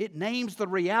 it names the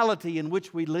reality in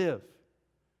which we live.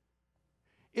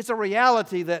 It's a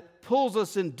reality that pulls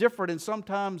us in different and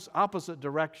sometimes opposite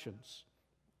directions.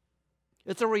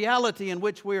 It's a reality in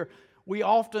which we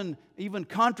often even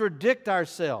contradict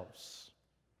ourselves.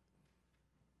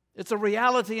 It's a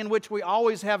reality in which we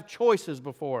always have choices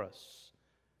before us.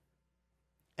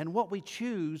 And what we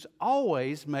choose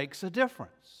always makes a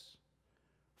difference,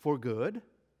 for good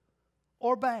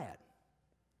or bad.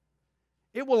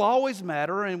 It will always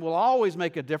matter and will always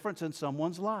make a difference in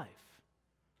someone's life.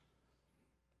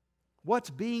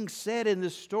 What's being said in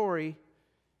this story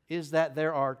is that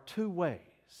there are two ways.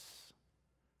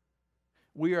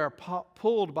 We are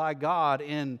pulled by God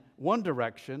in one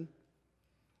direction,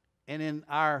 and in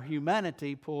our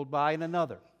humanity pulled by in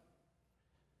another.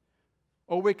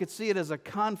 Or we could see it as a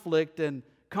conflict and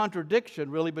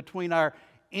contradiction, really, between our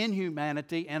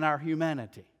inhumanity and our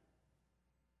humanity.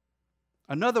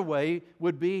 Another way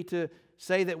would be to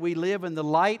say that we live in the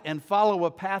light and follow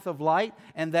a path of light,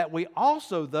 and that we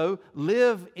also, though,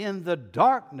 live in the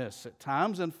darkness at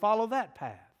times and follow that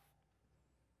path.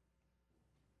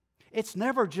 It's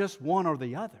never just one or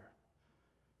the other.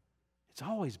 It's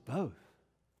always both.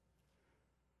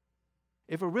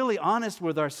 If we're really honest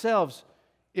with ourselves,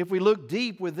 if we look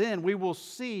deep within, we will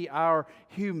see our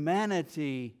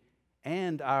humanity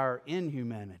and our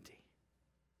inhumanity.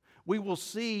 We will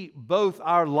see both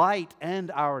our light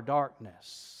and our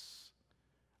darkness,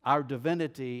 our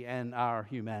divinity and our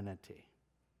humanity.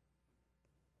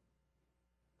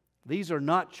 These are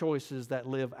not choices that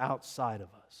live outside of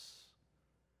us.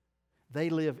 They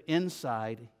live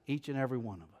inside each and every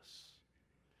one of us.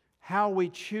 How we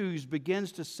choose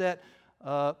begins to set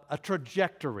a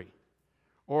trajectory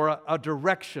or a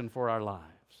direction for our lives.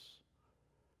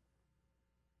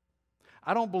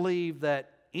 I don't believe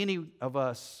that any of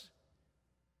us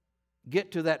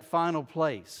get to that final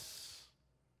place,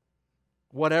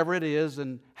 whatever it is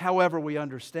and however we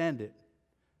understand it,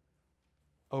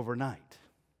 overnight.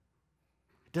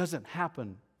 It doesn't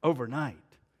happen overnight.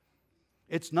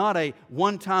 It's not a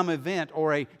one-time event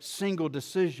or a single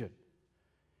decision.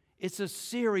 It's a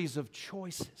series of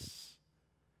choices.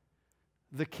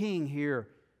 The king here,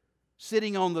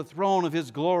 sitting on the throne of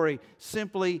his glory,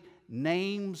 simply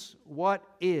names what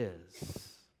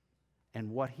is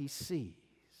and what he sees.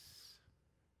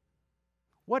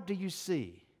 What do you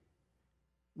see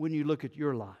when you look at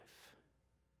your life?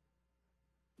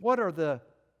 What are the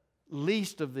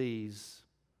least of these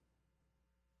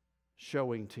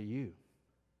showing to you?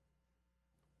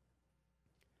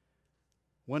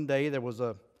 One day there was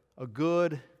a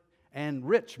good and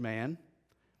rich man,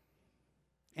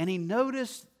 and he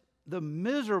noticed the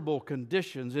miserable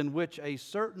conditions in which a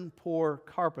certain poor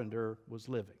carpenter was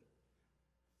living.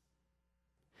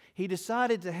 He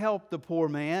decided to help the poor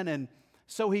man, and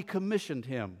so he commissioned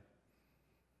him.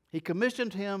 He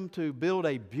commissioned him to build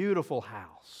a beautiful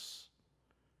house.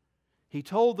 He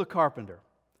told the carpenter,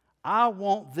 "I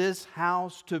want this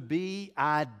house to be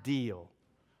ideal.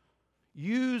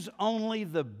 Use only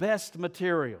the best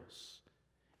materials.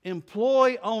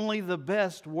 Employ only the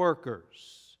best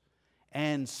workers.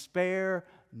 And spare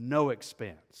no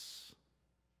expense."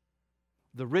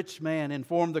 The rich man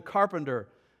informed the carpenter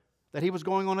that he was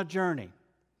going on a journey,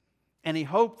 and he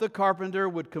hoped the carpenter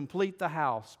would complete the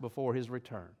house before his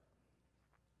return.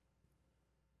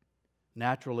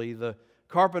 Naturally, the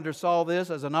carpenter saw this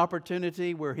as an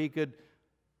opportunity where he could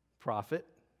profit.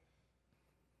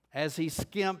 As he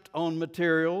skimped on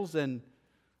materials and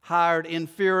hired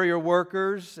inferior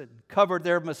workers and covered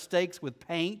their mistakes with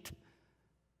paint,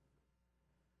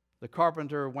 the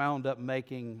carpenter wound up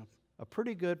making a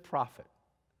pretty good profit.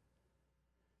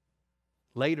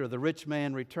 Later, the rich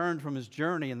man returned from his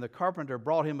journey, and the carpenter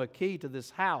brought him a key to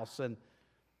this house, and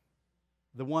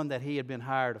the one that he had been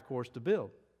hired, of course, to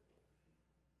build.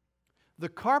 The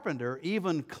carpenter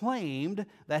even claimed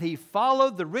that he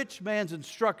followed the rich man's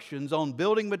instructions on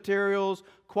building materials,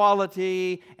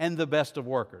 quality, and the best of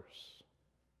workers.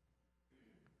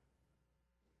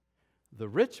 The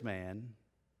rich man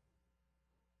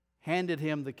handed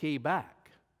him the key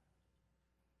back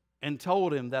and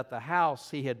told him that the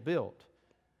house he had built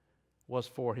was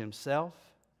for himself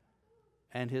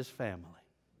and his family.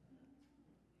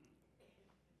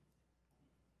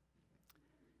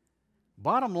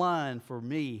 Bottom line for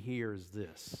me here is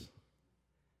this: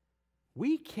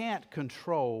 We can't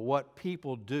control what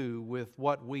people do with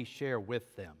what we share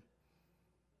with them.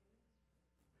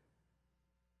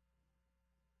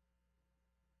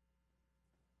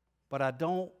 But I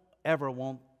don't ever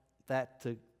want that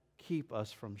to keep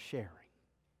us from sharing.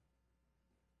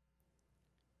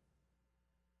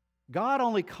 God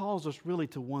only calls us really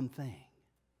to one thing,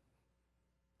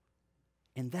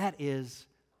 and that is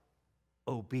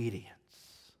obedience.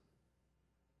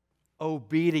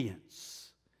 Obedience.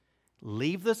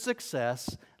 Leave the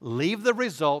success, leave the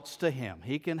results to Him.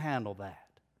 He can handle that.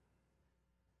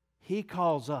 He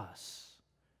calls us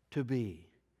to be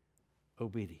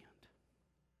obedient.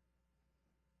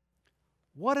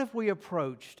 What if we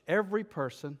approached every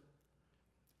person,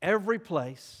 every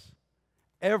place,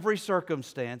 every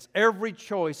circumstance, every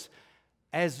choice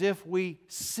as if we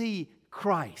see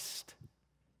Christ?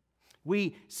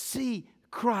 We see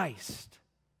Christ.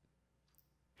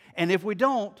 And if we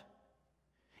don't,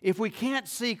 if we can't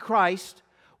see Christ,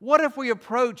 what if we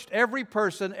approached every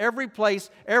person, every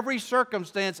place, every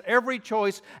circumstance, every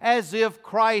choice as if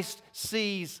Christ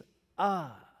sees us?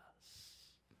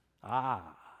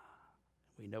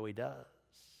 We know He does.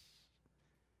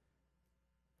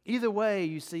 Either way,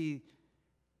 you see,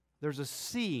 there's a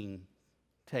seeing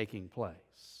taking place.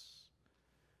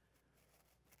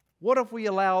 What if we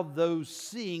allowed those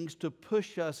seeings to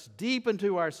push us deep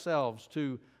into ourselves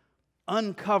to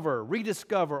uncover,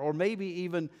 rediscover, or maybe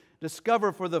even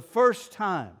discover for the first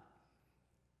time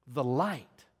the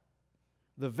light,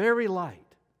 the very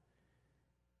light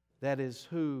that is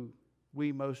who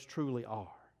we most truly are.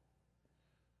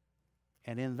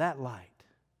 And in that light,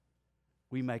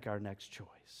 we make our next choice.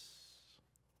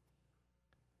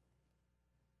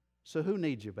 So who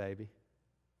needs you, baby?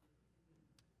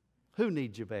 Who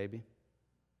needs you, baby?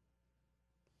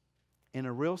 In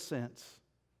a real sense,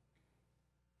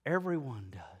 everyone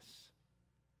does.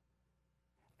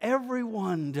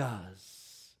 Everyone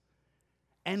does.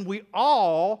 And we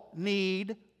all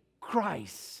need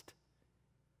Christ.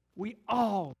 We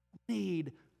all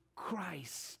need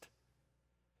Christ.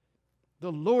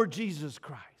 The Lord Jesus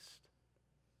Christ,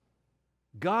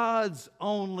 God's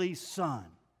only Son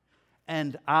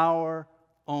and our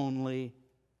only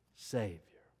Savior.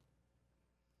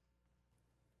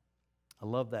 I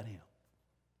love that hymn.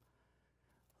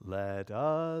 Let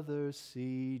others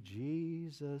see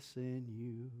Jesus in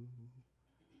you.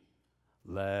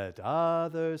 Let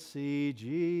others see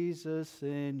Jesus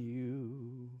in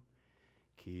you.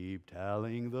 Keep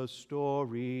telling the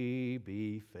story,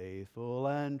 be faithful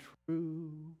and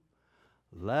true.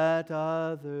 Let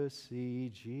others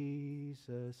see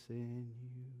Jesus in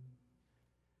you.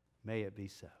 May it be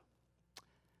so.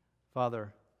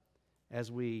 Father,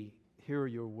 as we hear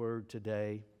your word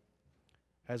today,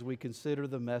 as we consider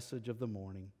the message of the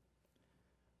morning,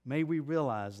 may we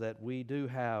realize that we do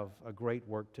have a great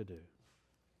work to do.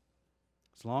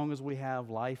 As long as we have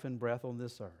life and breath on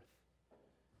this earth,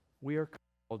 we are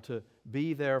called to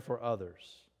be there for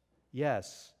others.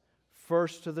 Yes,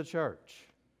 first to the church.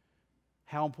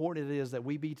 How important it is that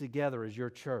we be together as your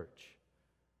church.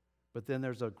 But then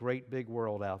there's a great big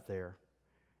world out there,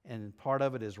 and part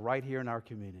of it is right here in our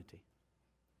community.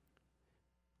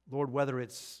 Lord, whether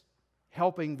it's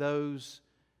helping those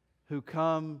who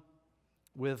come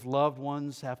with loved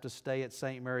ones, have to stay at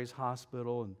St. Mary's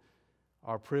Hospital and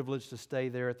are privileged to stay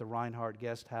there at the Reinhardt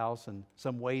Guest House, and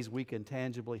some ways we can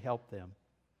tangibly help them.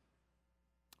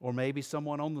 Or maybe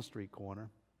someone on the street corner.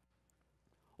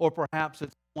 Or perhaps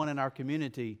it's someone in our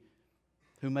community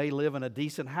who may live in a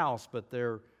decent house, but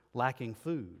they're lacking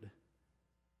food.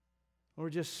 Or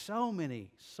just so many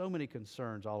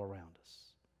concerns all around us.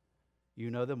 You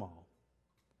know them all.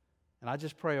 And I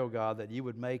just pray, oh God, that you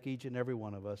would make each and every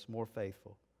one of us more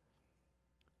faithful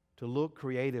to look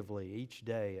creatively each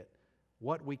day at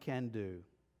what we can do.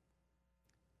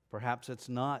 Perhaps it's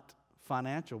not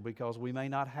financial because we may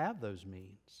not have those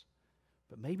means,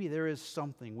 but maybe there is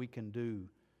something we can do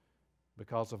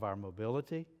because of our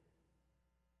mobility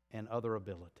and other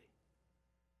ability.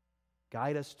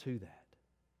 Guide us to that,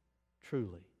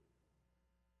 truly.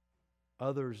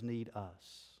 Others need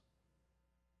us.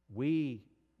 We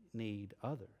need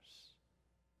others.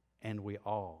 And we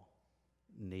all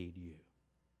need you.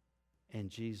 In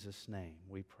Jesus' name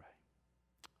we pray.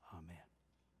 Amen.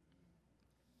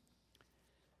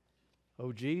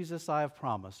 Oh, Jesus, I have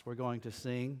promised. We're going to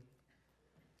sing.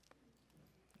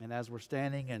 And as we're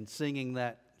standing and singing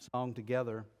that song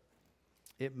together,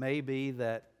 it may be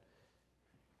that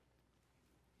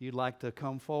you'd like to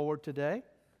come forward today.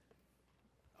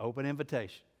 Open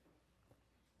invitation.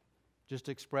 Just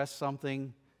express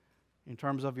something in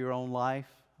terms of your own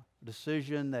life, a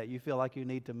decision that you feel like you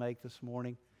need to make this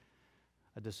morning.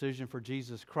 a decision for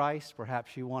Jesus Christ.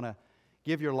 Perhaps you want to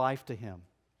give your life to Him.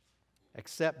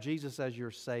 Accept Jesus as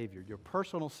your Savior, your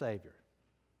personal Savior.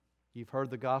 You've heard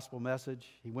the gospel message.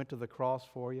 He went to the cross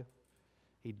for you.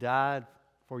 He died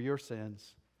for your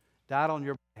sins, died on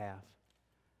your behalf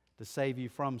to save you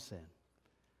from sin.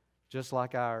 Just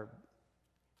like our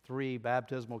 3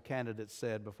 baptismal candidates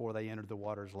said before they entered the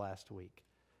waters last week.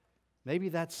 Maybe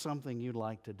that's something you'd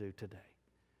like to do today.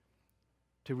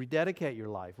 To rededicate your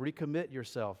life, recommit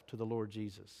yourself to the Lord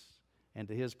Jesus and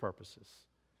to His purposes.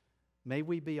 May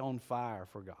we be on fire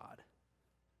for God.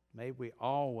 May we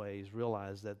always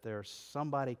realize that there's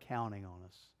somebody counting on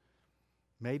us.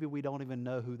 Maybe we don't even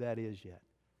know who that is yet.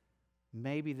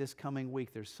 Maybe this coming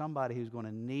week there's somebody who's going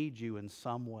to need you in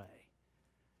some way.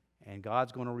 And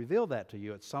God's going to reveal that to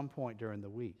you at some point during the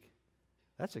week.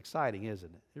 That's exciting,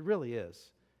 isn't it? It really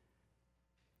is.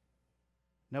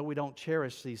 No, we don't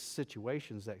cherish these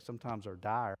situations that sometimes are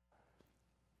dire.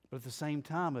 But at the same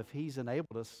time, if He's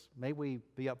enabled us, may we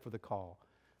be up for the call.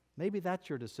 Maybe that's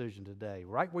your decision today.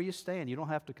 Right where you stand, you don't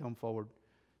have to come forward.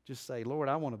 Just say, Lord,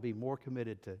 I want to be more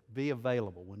committed to be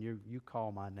available when you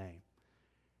call my name.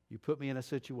 You put me in a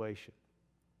situation,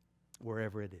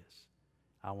 wherever it is.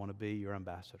 I want to be your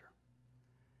ambassador.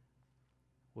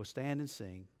 We'll stand and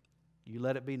sing. You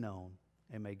let it be known,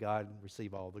 and may God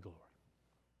receive all the glory.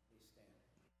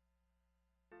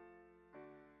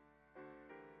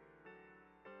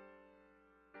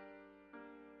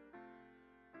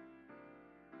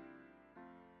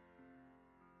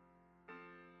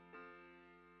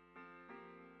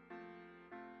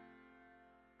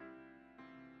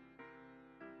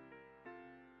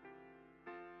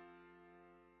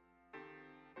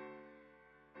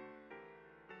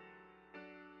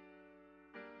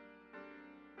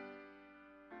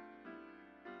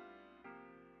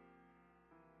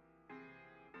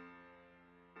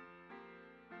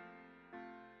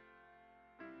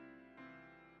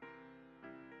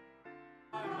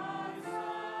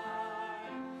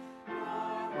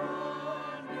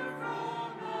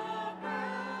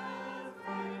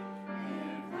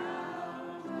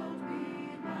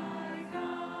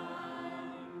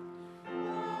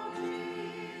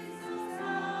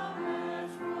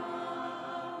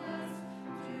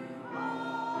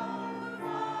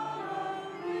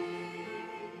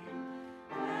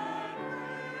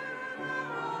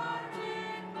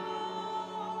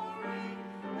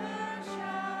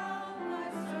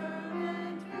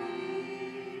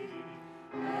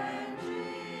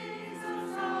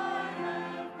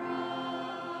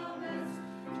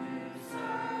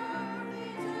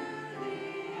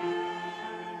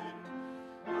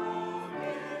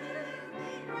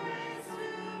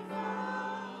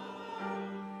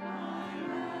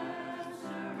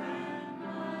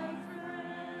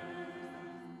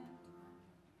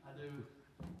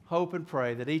 Hope and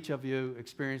pray that each of you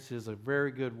experiences a very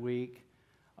good week,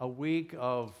 a week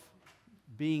of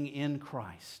being in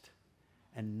Christ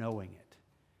and knowing it,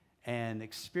 and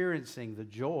experiencing the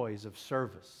joys of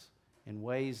service in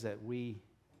ways that we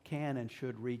can and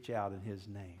should reach out in His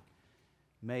name.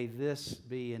 May this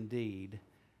be indeed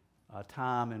a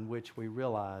time in which we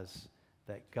realize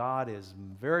that God is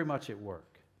very much at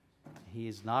work. He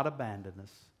has not abandoned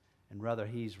us, and rather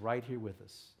He's right here with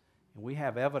us. And we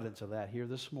have evidence of that here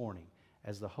this morning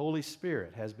as the Holy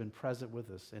Spirit has been present with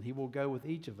us, and He will go with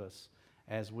each of us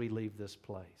as we leave this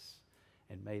place.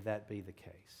 And may that be the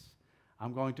case.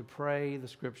 I'm going to pray the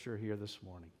scripture here this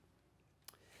morning.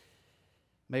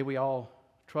 May we all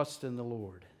trust in the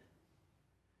Lord.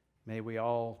 May we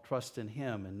all trust in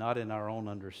Him and not in our own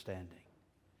understanding.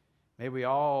 May we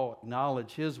all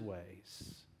acknowledge His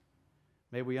ways.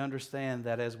 May we understand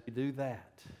that as we do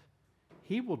that,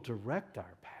 He will direct our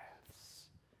path.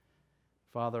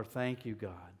 Father, thank you,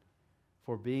 God,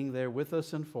 for being there with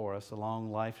us and for us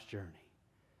along life's journey.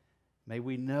 May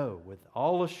we know with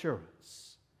all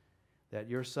assurance that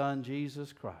your Son,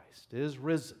 Jesus Christ, is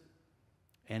risen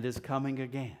and is coming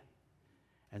again.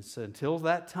 And so until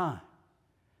that time,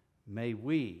 may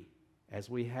we, as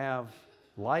we have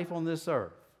life on this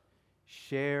earth,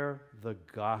 share the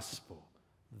gospel,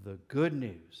 the good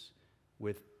news,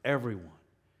 with everyone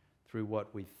through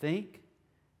what we think,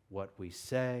 what we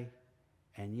say,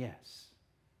 and yes,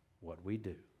 what we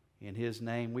do. In His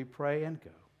name we pray and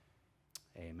go.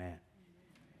 Amen.